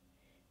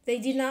 They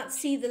did not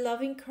see the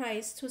loving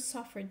Christ who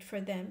suffered for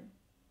them.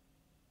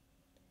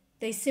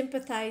 They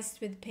sympathized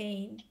with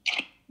pain,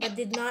 but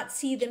did not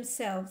see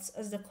themselves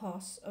as the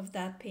cause of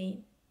that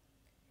pain.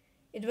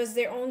 It was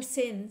their own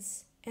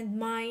sins, and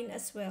mine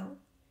as well,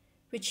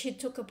 which he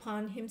took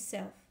upon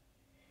himself,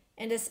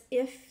 and as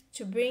if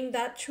to bring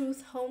that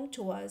truth home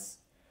to us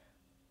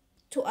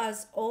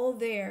all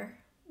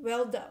there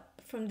welled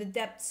up from the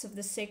depths of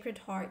the Sacred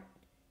Heart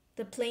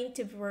the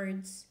plaintive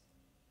words,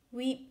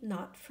 "Weep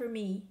not for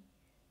me,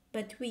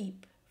 but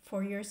weep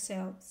for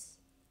yourselves."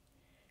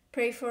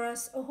 Pray for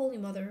us, O Holy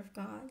Mother of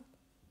God,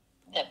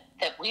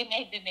 that we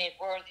may be made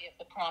worthy of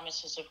the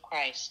promises of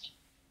Christ.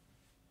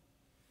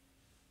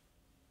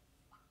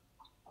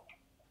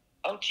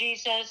 O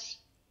Jesus,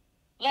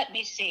 let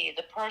me see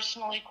the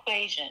personal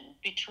equation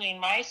between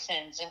my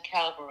sins and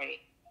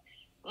Calvary.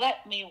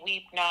 Let me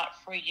weep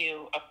not for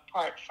you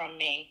apart from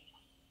me,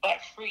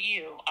 but for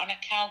you on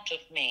account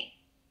of me.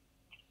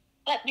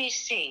 Let me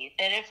see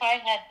that if I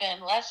had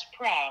been less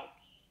proud,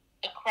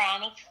 the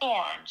crown of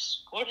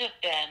thorns would have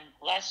been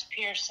less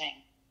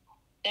piercing.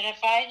 That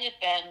if I had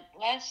been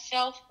less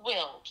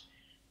self-willed,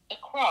 the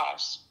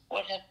cross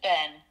would have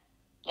been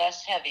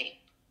less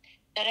heavy.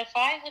 That if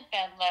I had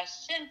been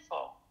less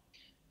sinful,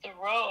 the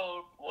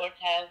road would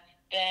have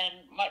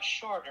been much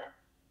shorter.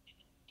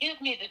 Give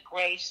me the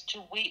grace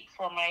to weep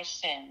for my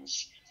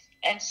sins,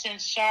 and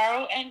since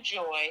sorrow and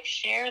joy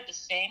share the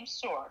same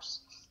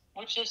source,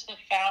 which is the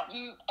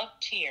fountain of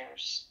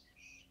tears,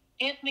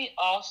 give me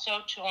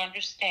also to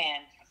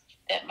understand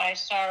that my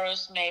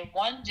sorrows may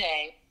one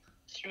day,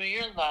 through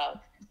your love,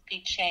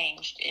 be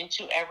changed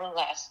into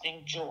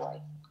everlasting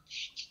joy.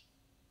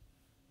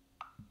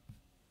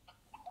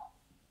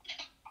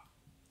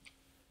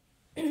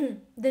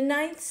 The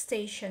ninth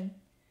station.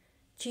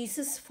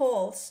 Jesus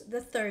falls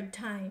the third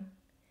time.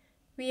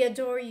 We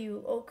adore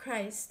you, O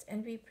Christ,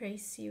 and we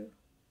praise you.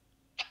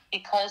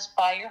 Because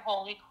by your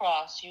holy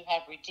cross you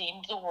have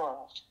redeemed the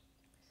world.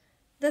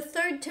 The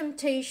third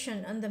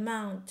temptation on the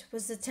mount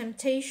was the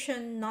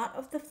temptation not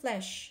of the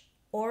flesh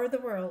or the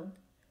world,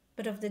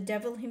 but of the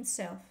devil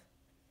himself,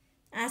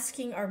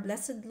 asking our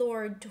blessed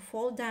Lord to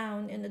fall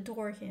down and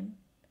adore him,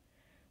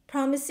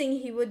 promising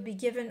he would be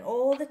given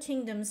all the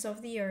kingdoms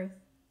of the earth.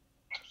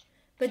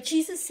 But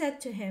Jesus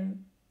said to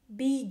him,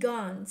 "Be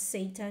gone,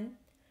 Satan,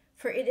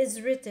 for it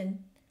is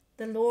written,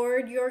 the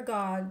Lord your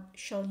God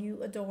shall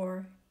you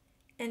adore,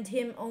 and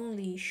him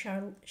only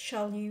shall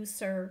you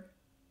serve."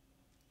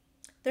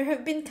 There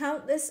have been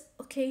countless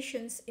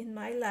occasions in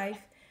my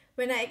life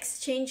when I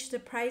exchanged the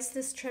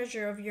priceless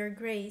treasure of your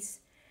grace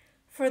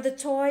for the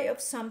toy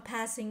of some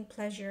passing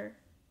pleasure.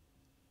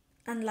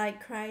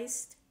 Unlike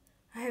Christ,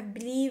 I have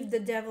believed the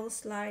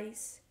devil's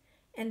lies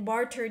and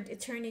bartered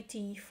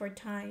eternity for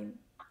time,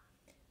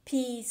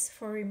 peace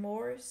for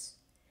remorse,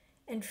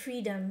 and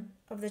freedom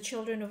of the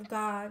children of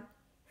God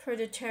for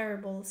the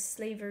terrible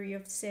slavery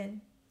of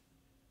sin.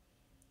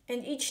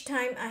 And each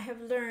time I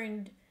have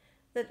learned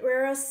that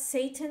whereas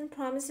Satan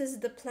promises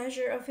the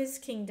pleasure of his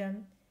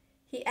kingdom,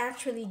 he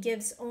actually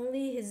gives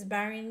only his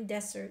barren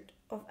desert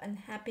of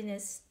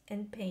unhappiness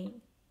and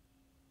pain.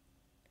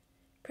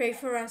 Pray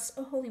for us,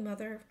 O Holy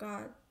Mother of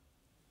God,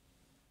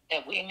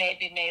 that we may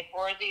be made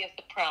worthy of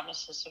the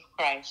promises of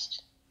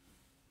Christ.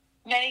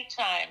 Many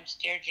times,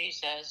 dear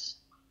Jesus,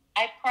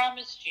 I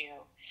promised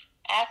you,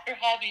 after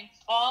having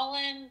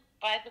fallen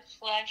by the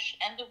flesh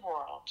and the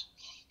world,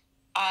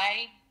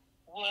 I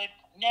would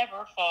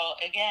never fall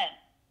again.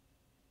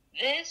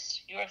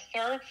 This, your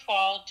third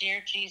fall, dear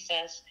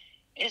Jesus,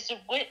 is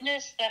a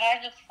witness that I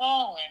have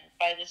fallen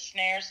by the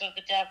snares of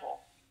the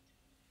devil.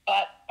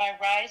 But by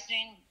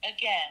rising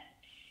again,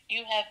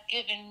 you have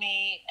given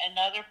me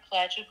another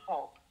pledge of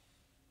hope.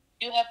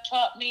 You have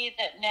taught me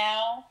that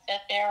now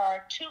that there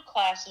are two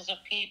classes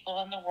of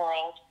people in the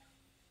world,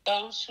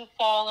 those who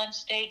fall and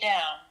stay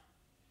down,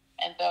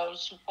 and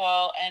those who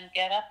fall and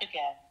get up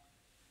again.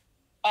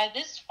 By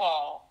this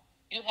fall,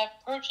 you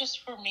have purchased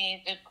for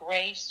me the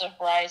grace of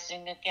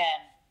rising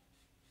again.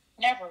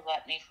 Never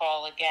let me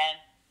fall again.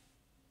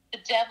 The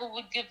devil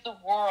would give the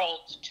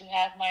world to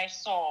have my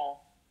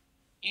soul.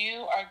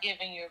 You are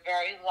giving your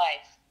very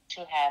life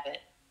to have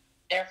it.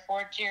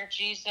 Therefore, dear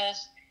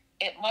Jesus,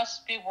 it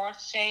must be worth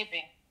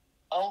saving.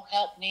 Oh,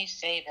 help me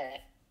save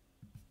it.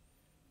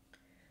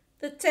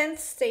 The 10th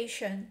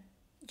station.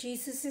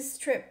 Jesus is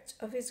stripped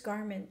of his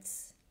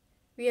garments.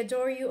 We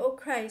adore you, O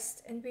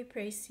Christ, and we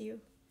praise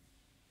you.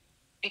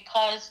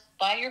 Because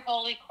by your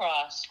holy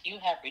cross you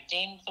have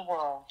redeemed the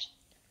world.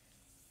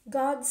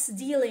 God's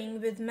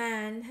dealing with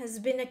man has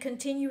been a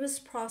continuous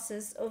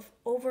process of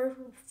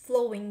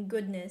overflowing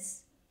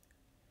goodness.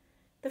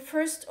 The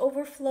first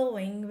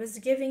overflowing was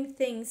giving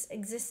things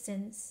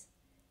existence,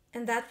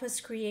 and that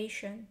was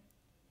creation.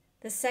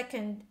 The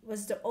second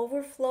was the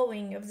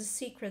overflowing of the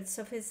secrets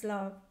of his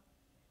love,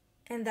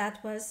 and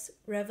that was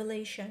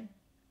revelation.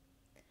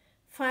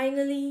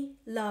 Finally,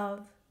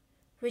 love,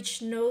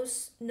 which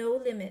knows no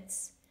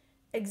limits,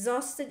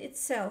 exhausted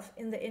itself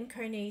in the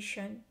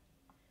Incarnation.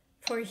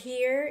 For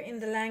here, in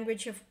the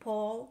language of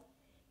Paul,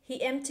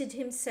 he emptied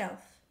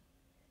himself,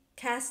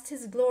 cast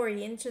his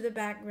glory into the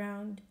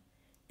background,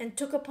 and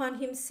took upon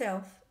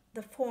himself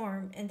the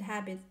form and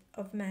habit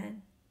of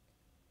man.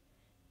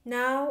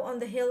 Now, on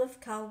the hill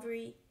of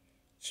Calvary,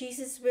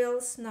 Jesus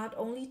wills not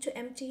only to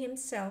empty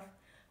himself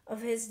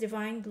of his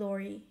divine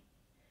glory,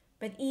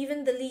 but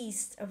even the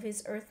least of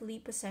his earthly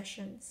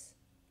possessions.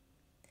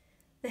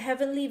 The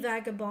heavenly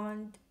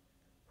vagabond,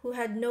 who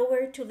had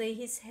nowhere to lay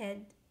his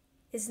head,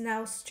 is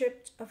now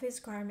stripped of his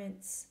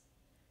garments,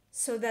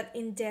 so that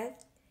in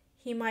death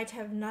he might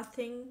have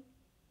nothing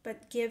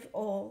but give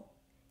all,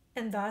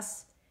 and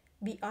thus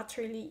be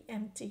utterly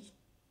empty.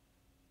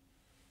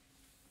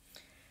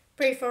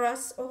 Pray for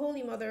us, O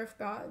Holy Mother of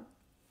God,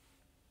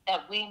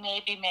 that we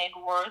may be made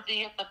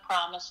worthy of the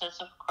promises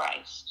of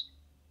Christ.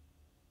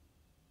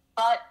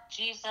 But,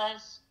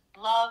 Jesus,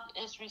 love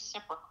is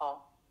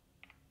reciprocal,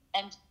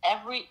 and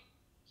every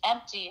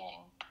emptying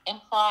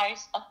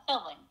implies a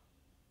filling.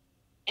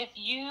 If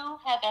you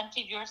have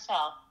emptied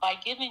yourself by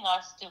giving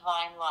us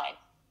divine life,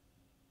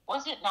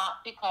 was it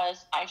not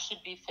because I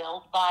should be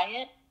filled by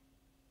it?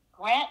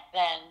 Grant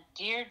then,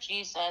 dear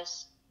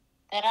Jesus,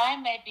 that I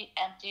may be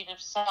emptied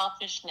of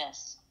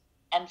selfishness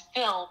and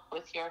filled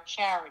with your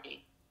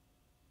charity,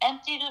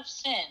 emptied of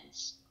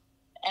sins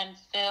and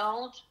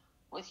filled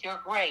with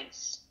your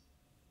grace,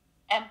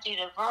 emptied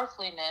of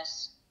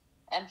earthliness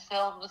and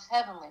filled with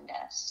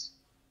heavenliness.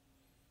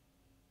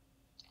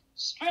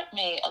 Strip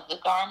me of the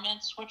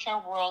garments which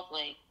are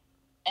worldly,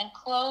 and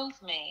clothe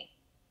me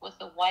with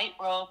the white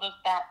robe of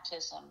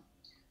baptism,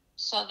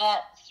 so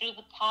that through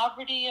the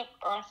poverty of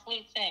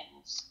earthly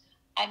things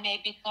I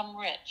may become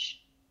rich.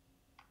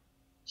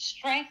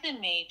 Strengthen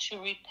me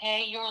to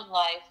repay your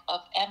life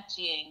of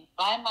emptying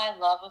by my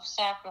love of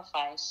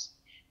sacrifice,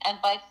 and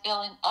by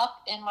filling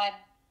up in my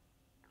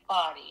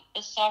body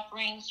the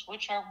sufferings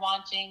which are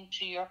wanting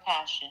to your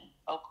passion,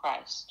 O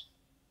Christ.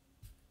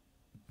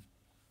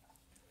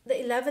 The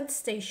 11th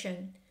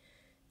station.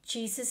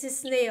 Jesus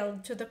is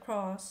nailed to the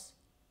cross.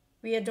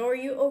 We adore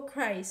you, O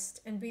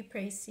Christ, and we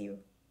praise you.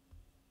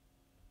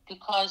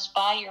 Because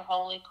by your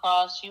holy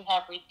cross you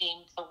have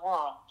redeemed the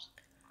world.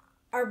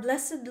 Our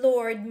blessed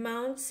Lord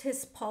mounts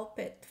his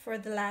pulpit for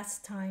the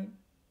last time.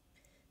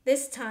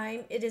 This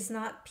time it is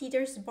not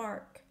Peter's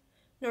bark,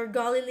 nor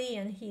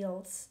Galilean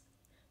hills,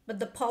 but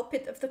the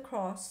pulpit of the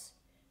cross,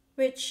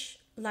 which,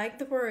 like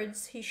the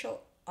words he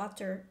shall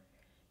utter,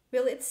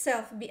 will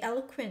itself be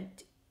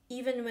eloquent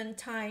even when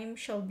time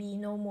shall be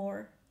no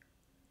more.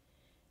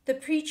 The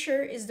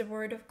preacher is the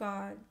word of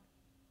God.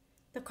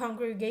 The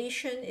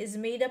congregation is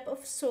made up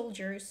of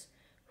soldiers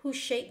who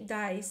shake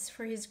dice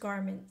for his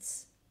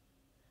garments,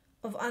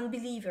 of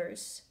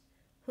unbelievers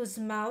whose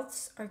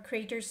mouths are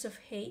craters of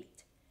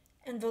hate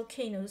and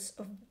volcanoes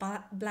of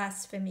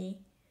blasphemy,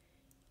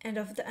 and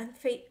of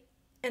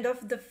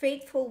the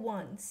faithful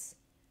ones,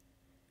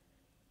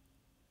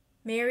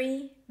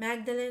 Mary,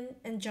 Magdalene,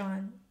 and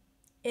John,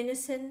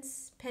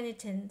 innocence,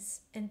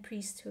 penitence, and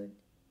priesthood.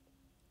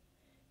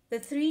 The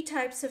three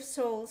types of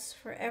souls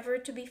forever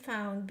to be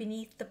found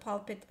beneath the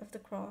pulpit of the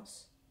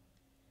cross.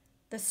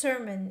 The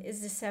sermon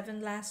is the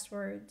 7 last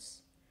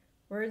words,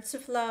 words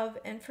of love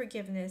and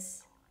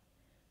forgiveness.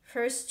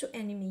 First to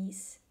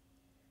enemies,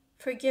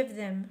 forgive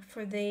them,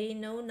 for they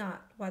know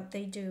not what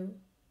they do.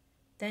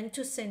 Then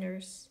to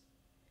sinners,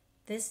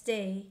 this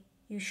day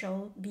you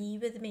shall be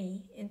with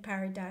me in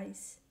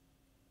paradise.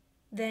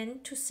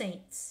 Then to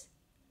saints,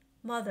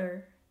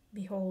 Mother,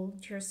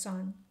 behold your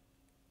Son.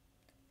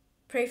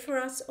 Pray for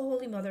us, O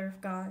Holy Mother of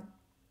God,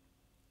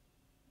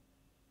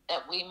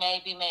 that we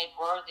may be made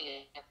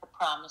worthy of the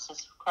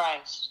promises of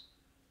Christ.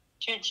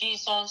 Dear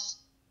Jesus,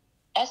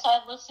 as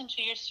I listen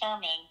to your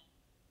sermon,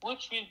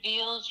 which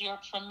reveals your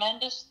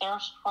tremendous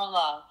thirst for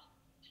love,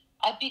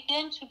 I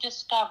begin to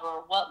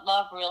discover what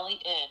love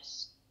really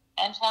is,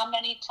 and how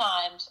many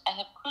times I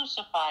have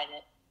crucified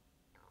it.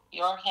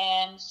 Your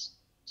hands,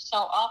 so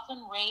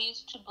often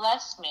raised to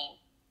bless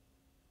me,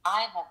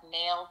 I have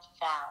nailed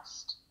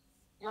fast.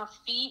 Your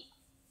feet,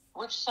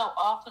 which so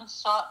often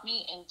sought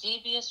me in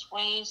devious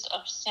ways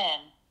of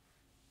sin,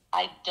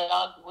 I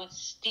dug with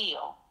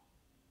steel.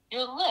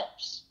 Your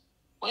lips,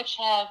 which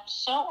have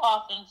so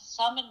often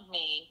summoned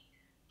me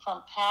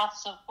from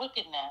paths of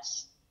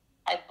wickedness,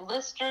 I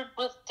blistered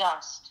with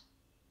dust.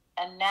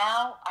 And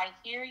now I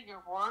hear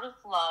your word of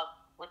love,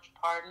 which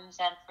pardons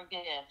and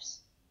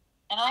forgives.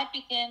 And I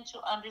begin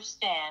to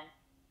understand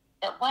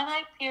that when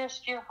I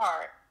pierced your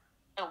heart,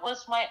 it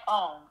was my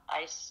own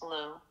I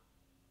slew.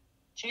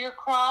 To your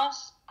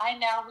cross I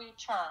now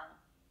return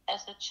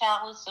as the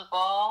chalice of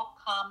all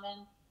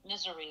common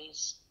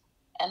miseries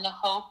and the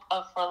hope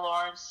of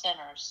forlorn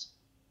sinners.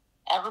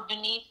 Ever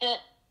beneath it,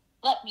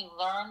 let me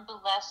learn the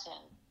lesson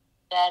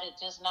that it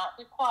does not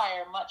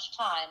require much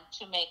time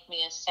to make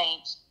me a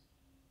saint,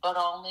 but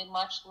only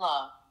much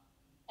love,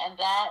 and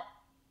that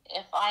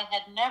if I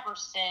had never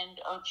sinned,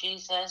 O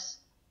Jesus,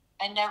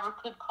 I never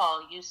could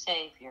call you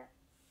Savior.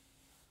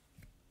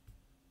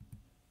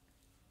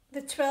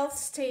 The 12th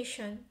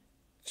station,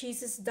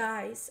 Jesus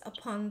dies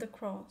upon the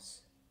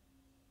cross.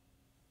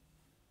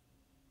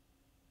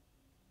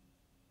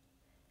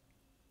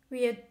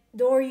 We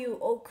adore you,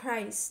 O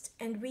Christ,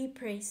 and we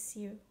praise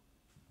you.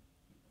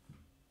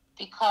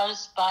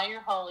 Because by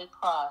your holy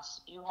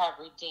cross you have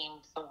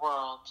redeemed the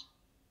world.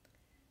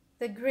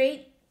 The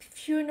great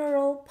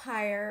funeral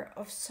pyre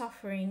of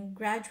suffering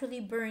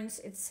gradually burns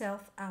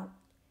itself out,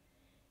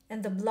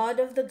 and the blood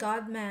of the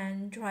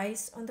God-man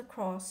dries on the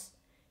cross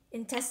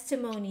in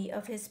testimony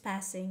of his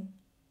passing.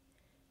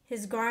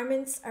 His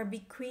garments are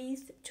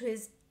bequeathed to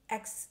his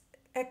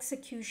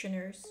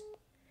executioners,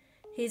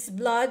 his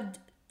blood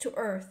to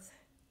earth.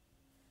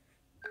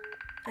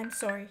 I'm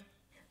sorry.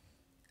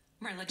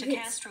 Merla de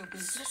Castro,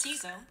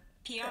 Preciso,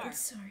 PR. I'm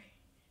sorry.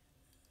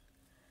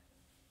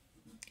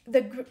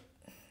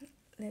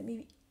 Let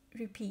me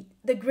repeat.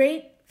 The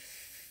great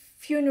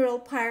funeral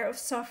pyre of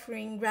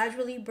suffering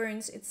gradually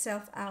burns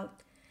itself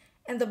out,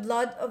 and the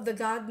blood of the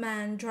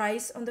God-man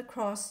dries on the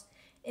cross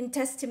in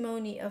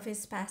testimony of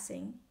his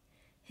passing.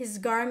 His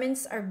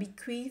garments are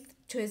bequeathed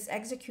to his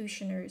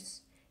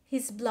executioners,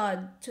 his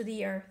blood to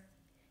the earth,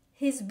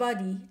 his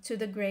body to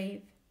the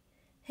grave,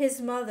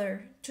 his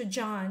mother to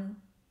John,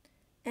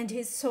 and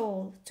his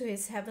soul to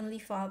his heavenly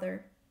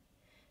Father.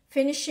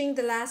 Finishing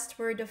the last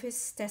word of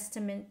his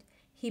testament,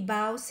 he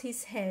bows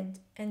his head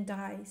and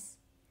dies.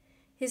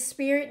 His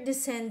spirit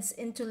descends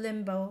into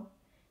limbo,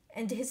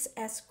 and his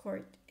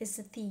escort is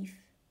a thief.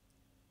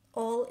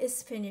 All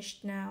is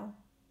finished now.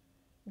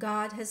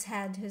 God has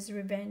had his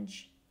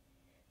revenge.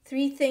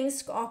 3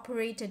 things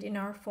cooperated in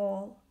our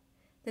fall: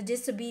 the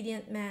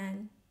disobedient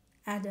man,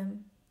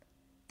 Adam,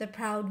 the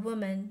proud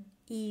woman,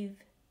 Eve,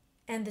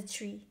 and the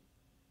tree.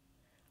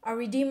 Our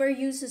Redeemer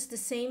uses the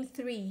same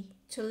 3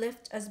 to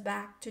lift us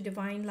back to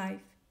divine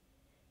life: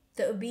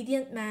 the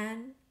obedient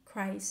man,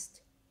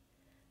 Christ,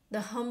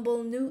 the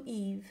humble new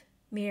Eve,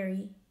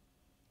 Mary,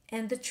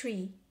 and the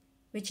tree,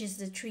 which is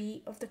the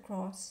tree of the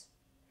cross.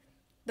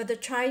 But the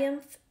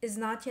triumph is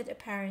not yet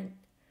apparent,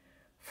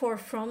 for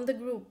from the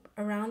group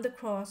around the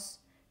cross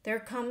there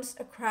comes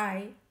a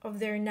cry of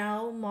their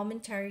now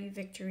momentary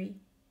victory.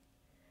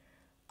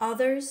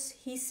 Others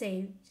he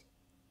saved,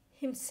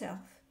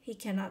 himself he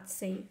cannot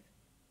save.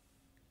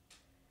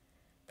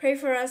 Pray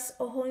for us,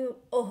 O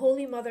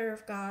Holy Mother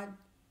of God,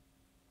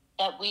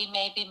 that we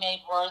may be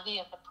made worthy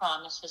of the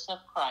promises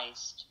of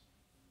Christ.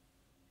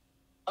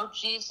 O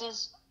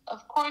Jesus,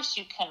 of course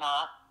you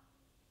cannot.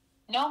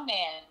 No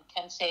man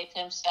can save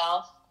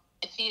himself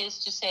if he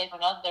is to save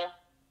another.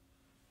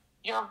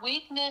 Your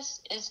weakness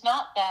is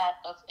not that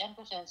of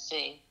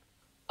impotency,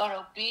 but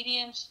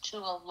obedience to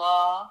a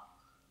law,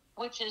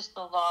 which is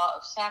the law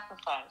of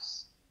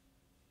sacrifice.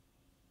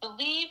 The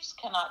leaves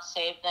cannot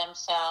save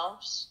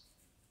themselves.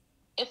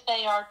 If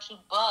they are to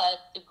bud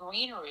the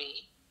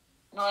greenery,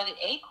 nor the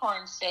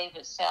acorn save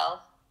itself,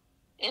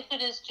 if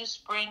it is to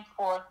spring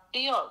forth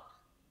the oak.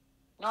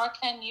 Nor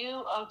can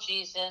you, O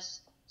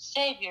Jesus,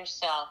 save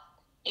yourself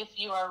if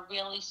you are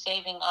really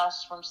saving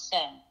us from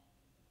sin.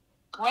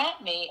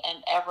 Grant me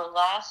an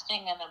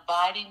everlasting and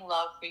abiding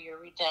love for your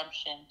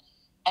redemption,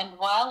 and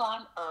while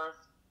on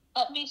earth,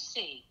 let me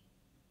see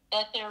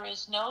that there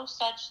is no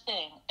such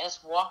thing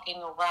as walking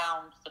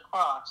around the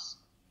cross.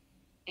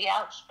 The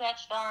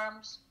outstretched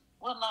arms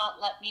will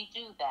not let me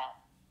do that.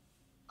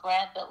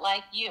 Grant that,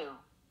 like you,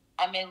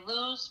 I may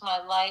lose my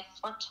life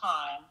for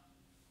time,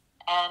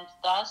 and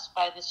thus,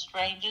 by the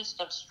strangest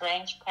of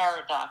strange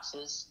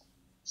paradoxes,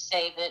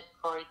 save it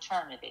for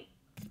eternity.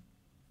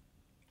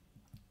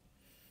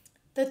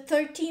 The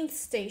 13th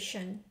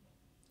station,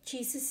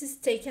 Jesus is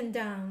taken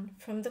down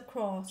from the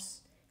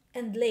cross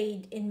and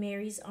laid in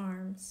Mary's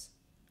arms.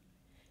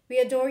 We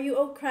adore you,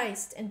 O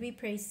Christ, and we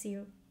praise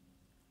you.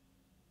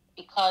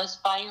 Because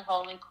by your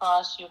holy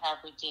cross you have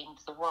redeemed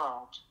the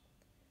world.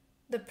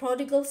 The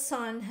prodigal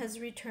son has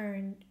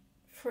returned,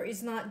 for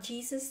is not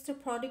Jesus the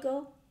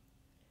prodigal?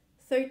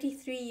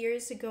 33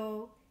 years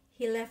ago,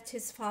 he left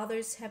his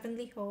father's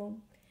heavenly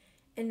home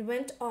and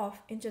went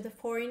off into the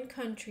foreign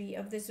country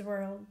of this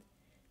world,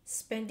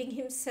 spending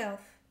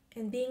himself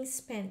and being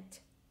spent,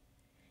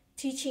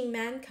 teaching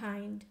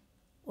mankind,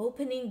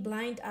 opening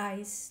blind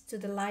eyes to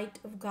the light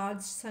of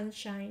God's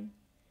sunshine,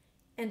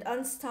 and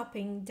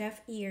unstopping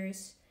deaf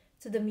ears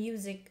to the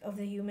music of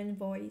the human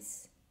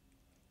voice.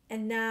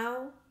 And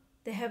now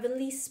the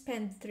heavenly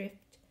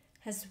spendthrift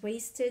has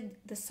wasted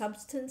the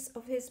substance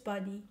of his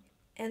body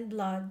and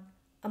blood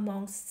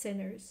amongst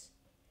sinners,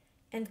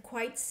 and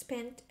quite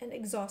spent and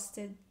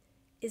exhausted,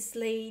 is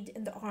laid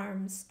in the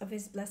arms of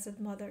his blessed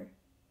mother,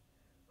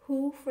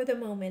 who for the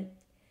moment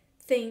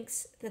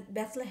thinks that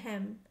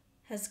Bethlehem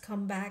has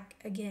come back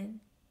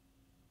again.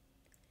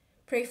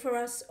 Pray for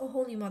us, O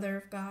Holy Mother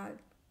of God,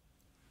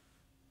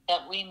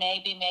 that we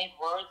may be made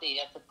worthy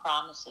of the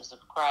promises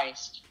of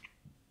Christ.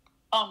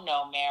 Oh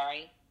no,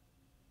 Mary,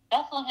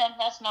 Bethlehem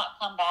has not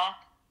come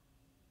back.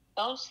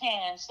 Those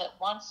hands that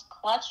once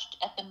clutched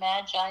at the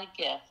Magi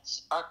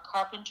gifts are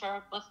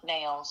carpentered with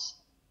nails.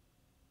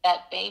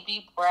 That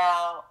baby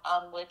brow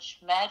on which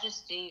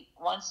majesty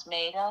once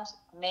made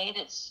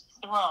its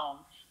throne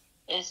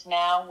is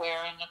now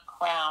wearing a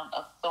crown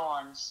of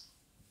thorns.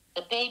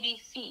 The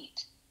baby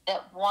feet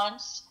that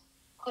once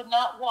could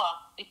not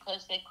walk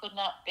because they could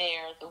not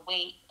bear the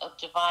weight of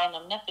divine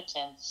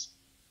omnipotence,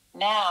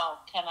 now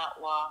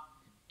cannot walk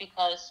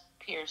because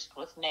pierced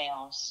with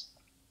nails.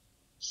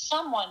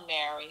 Someone,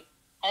 Mary,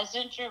 has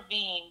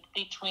intervened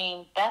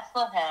between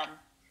Bethlehem,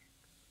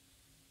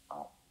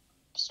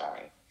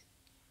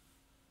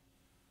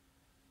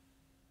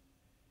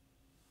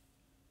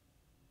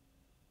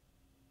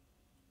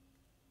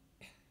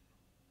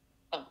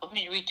 let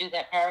me redo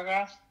that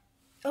paragraph.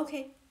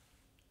 Okay.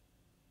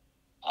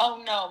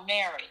 Oh no,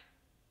 Mary,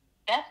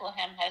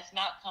 Bethlehem has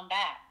not come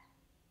back.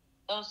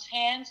 Those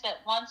hands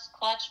that once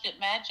clutched at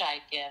Magi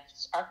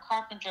gifts are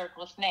carpentered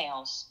with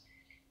nails.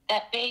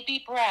 That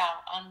baby brow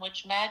on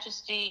which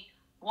majesty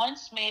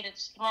once made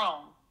its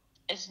throne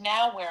is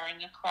now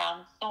wearing a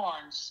crown of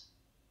thorns.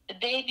 The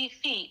baby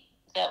feet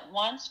that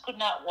once could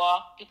not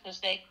walk because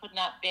they could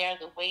not bear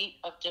the weight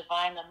of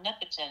divine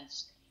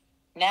omnipotence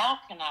now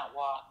cannot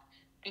walk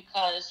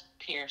because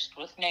pierced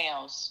with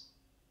nails.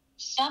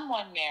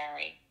 Someone,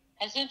 Mary,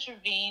 has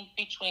intervened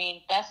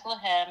between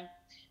Bethlehem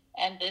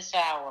and this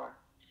hour.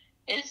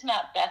 It is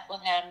not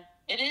Bethlehem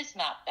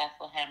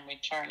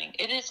returning.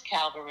 It is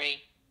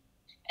Calvary.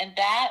 And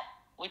that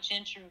which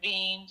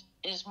intervened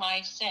is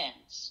my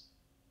sins.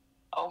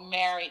 O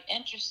Mary,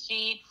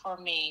 intercede for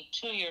me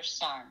to your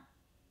Son.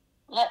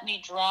 Let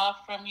me draw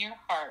from your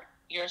heart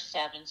your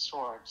 7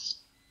 swords.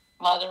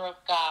 Mother of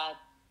God,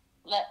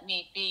 let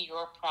me be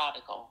your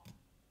prodigal.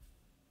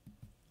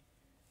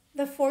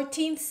 The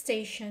 14th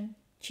station,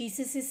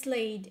 Jesus is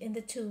laid in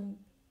the tomb.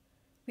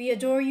 We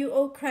adore you,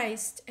 O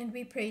Christ, and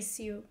we praise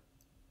you.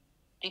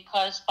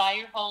 Because by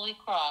your holy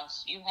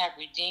cross you have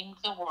redeemed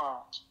the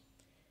world.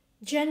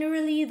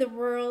 Generally, the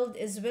world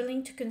is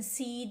willing to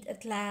concede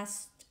at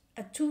last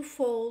a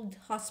twofold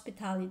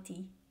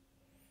hospitality.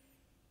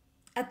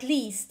 At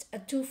least a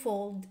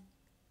twofold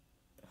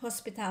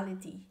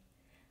hospitality.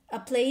 A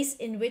place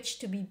in which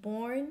to be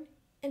born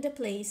and a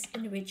place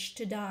in which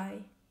to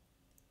die.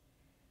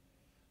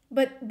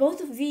 But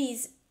both of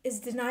these is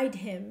denied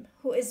him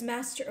who is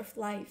master of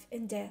life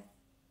and death.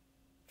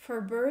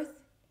 For birth,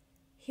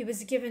 he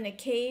was given a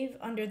cave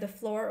under the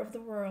floor of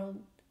the world.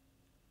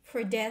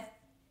 For death,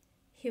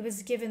 he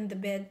was given the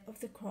bed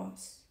of the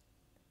cross.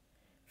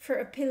 For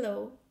a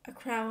pillow, a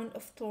crown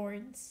of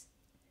thorns.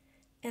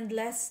 And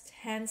lest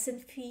hands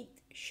and feet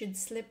should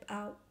slip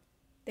out,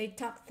 they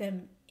tucked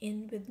them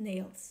in with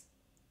nails.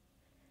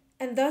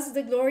 And thus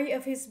the glory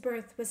of his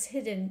birth was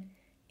hidden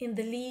in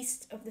the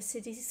least of the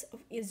cities of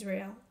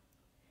Israel,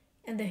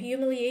 and the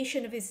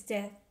humiliation of his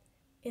death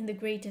in the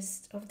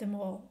greatest of them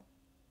all.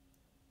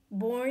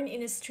 Born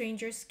in a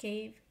stranger's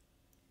cave,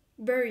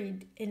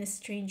 buried in a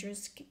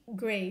stranger's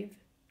grave.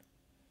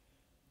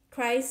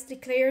 Christ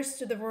declares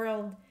to the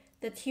world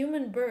that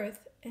human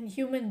birth and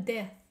human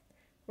death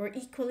were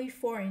equally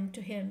foreign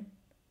to him.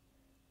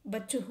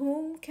 But to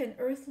whom can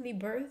earthly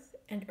birth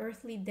and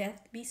earthly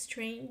death be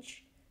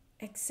strange,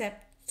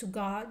 except to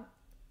God?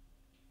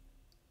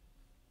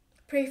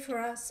 Pray for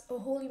us, O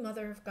Holy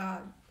Mother of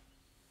God,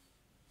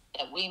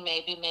 that we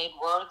may be made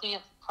worthy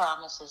of the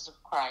promises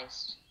of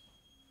Christ.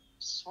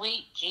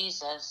 Sweet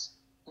Jesus,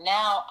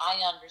 now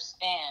I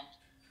understand,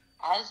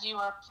 as you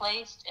are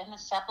placed in the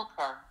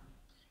sepulchre,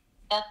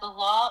 that the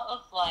law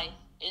of life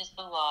is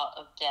the law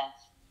of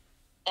death,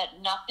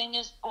 that nothing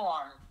is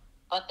born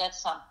but that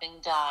something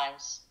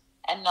dies,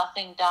 and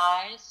nothing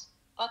dies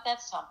but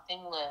that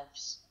something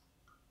lives.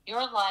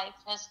 Your life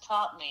has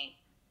taught me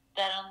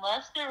that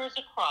unless there is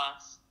a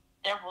cross,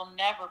 there will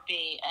never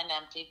be an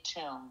empty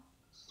tomb.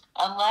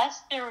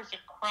 Unless there is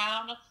a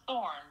crown of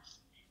thorns,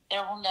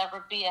 there will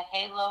never be a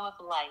halo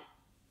of light.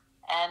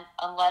 And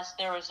unless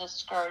there is a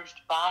scourged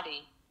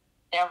body,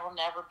 there will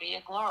never be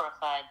a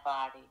glorified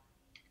body.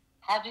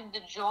 Having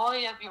the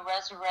joy of your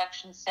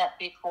resurrection set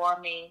before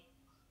me,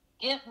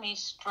 give me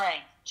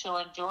strength to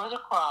endure the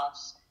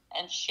cross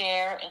and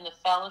share in the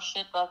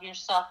fellowship of your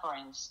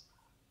sufferings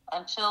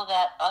until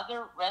that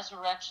other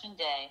resurrection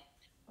day,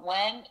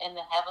 when in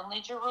the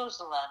heavenly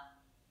Jerusalem,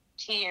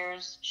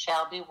 tears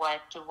shall be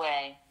wiped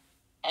away,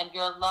 and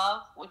your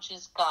love, which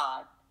is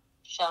God,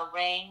 shall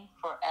reign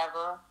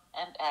forever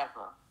and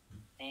ever.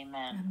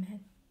 Amen. Amen.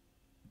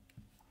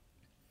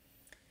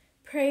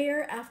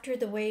 Prayer after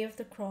the way of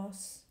the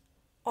cross,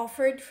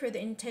 offered for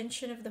the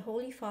intention of the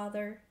Holy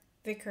Father,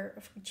 Vicar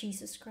of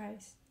Jesus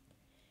Christ.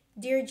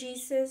 Dear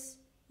Jesus,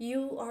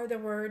 you are the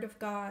Word of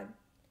God,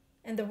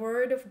 and the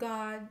Word of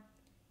God,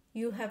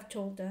 you have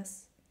told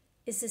us,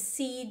 is a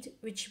seed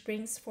which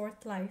brings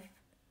forth life,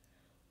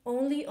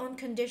 only on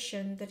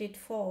condition that it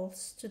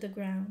falls to the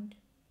ground.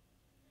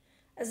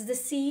 As the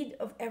seed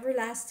of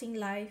everlasting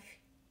life,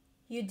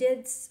 you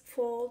did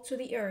fall to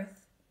the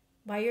earth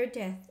by your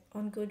death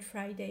on Good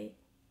Friday,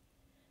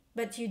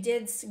 but you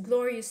did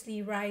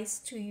gloriously rise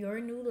to your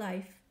new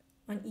life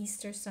on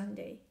Easter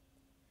Sunday.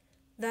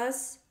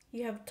 Thus,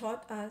 you have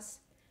taught us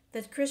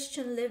that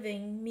Christian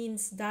living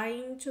means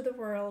dying to the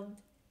world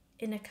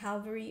in a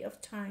Calvary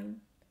of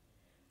time,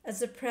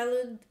 as a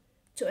prelude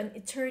to an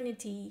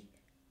eternity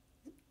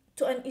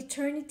to an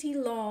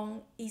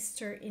eternity-long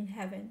Easter in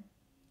heaven.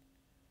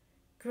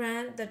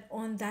 Grant that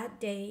on that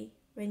day,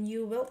 when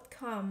you wilt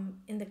come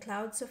in the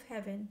clouds of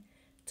heaven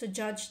to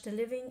judge the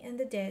living and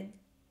the dead,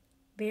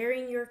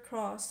 bearing your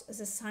cross as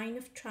a sign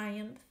of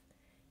triumph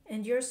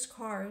and your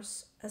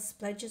scars as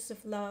pledges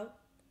of love,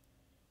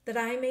 that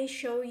I may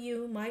show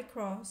you my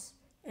cross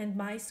and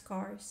my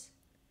scars,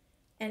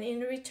 and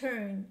in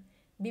return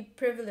be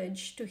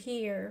privileged to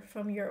hear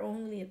from your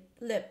own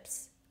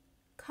lips,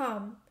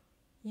 "Come,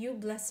 you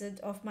blessed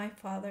of my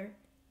Father,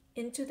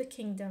 into the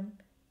kingdom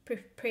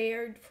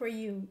prepared for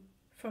you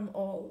from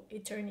all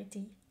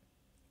eternity."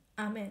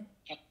 Amen.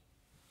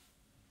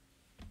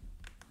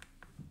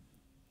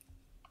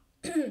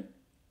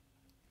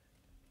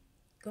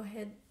 Go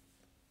ahead.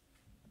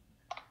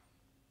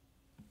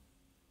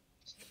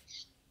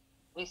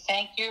 We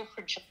thank you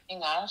for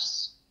joining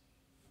us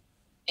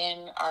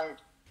in our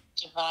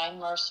Divine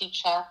Mercy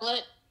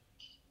Chaplet,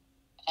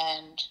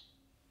 and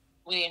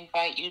we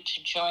invite you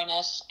to join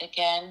us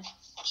again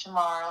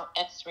tomorrow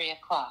at 3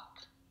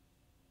 o'clock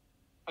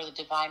for the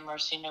Divine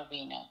Mercy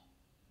Novena.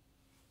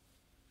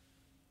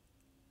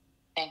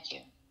 Thank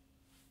you,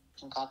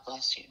 and God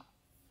bless you.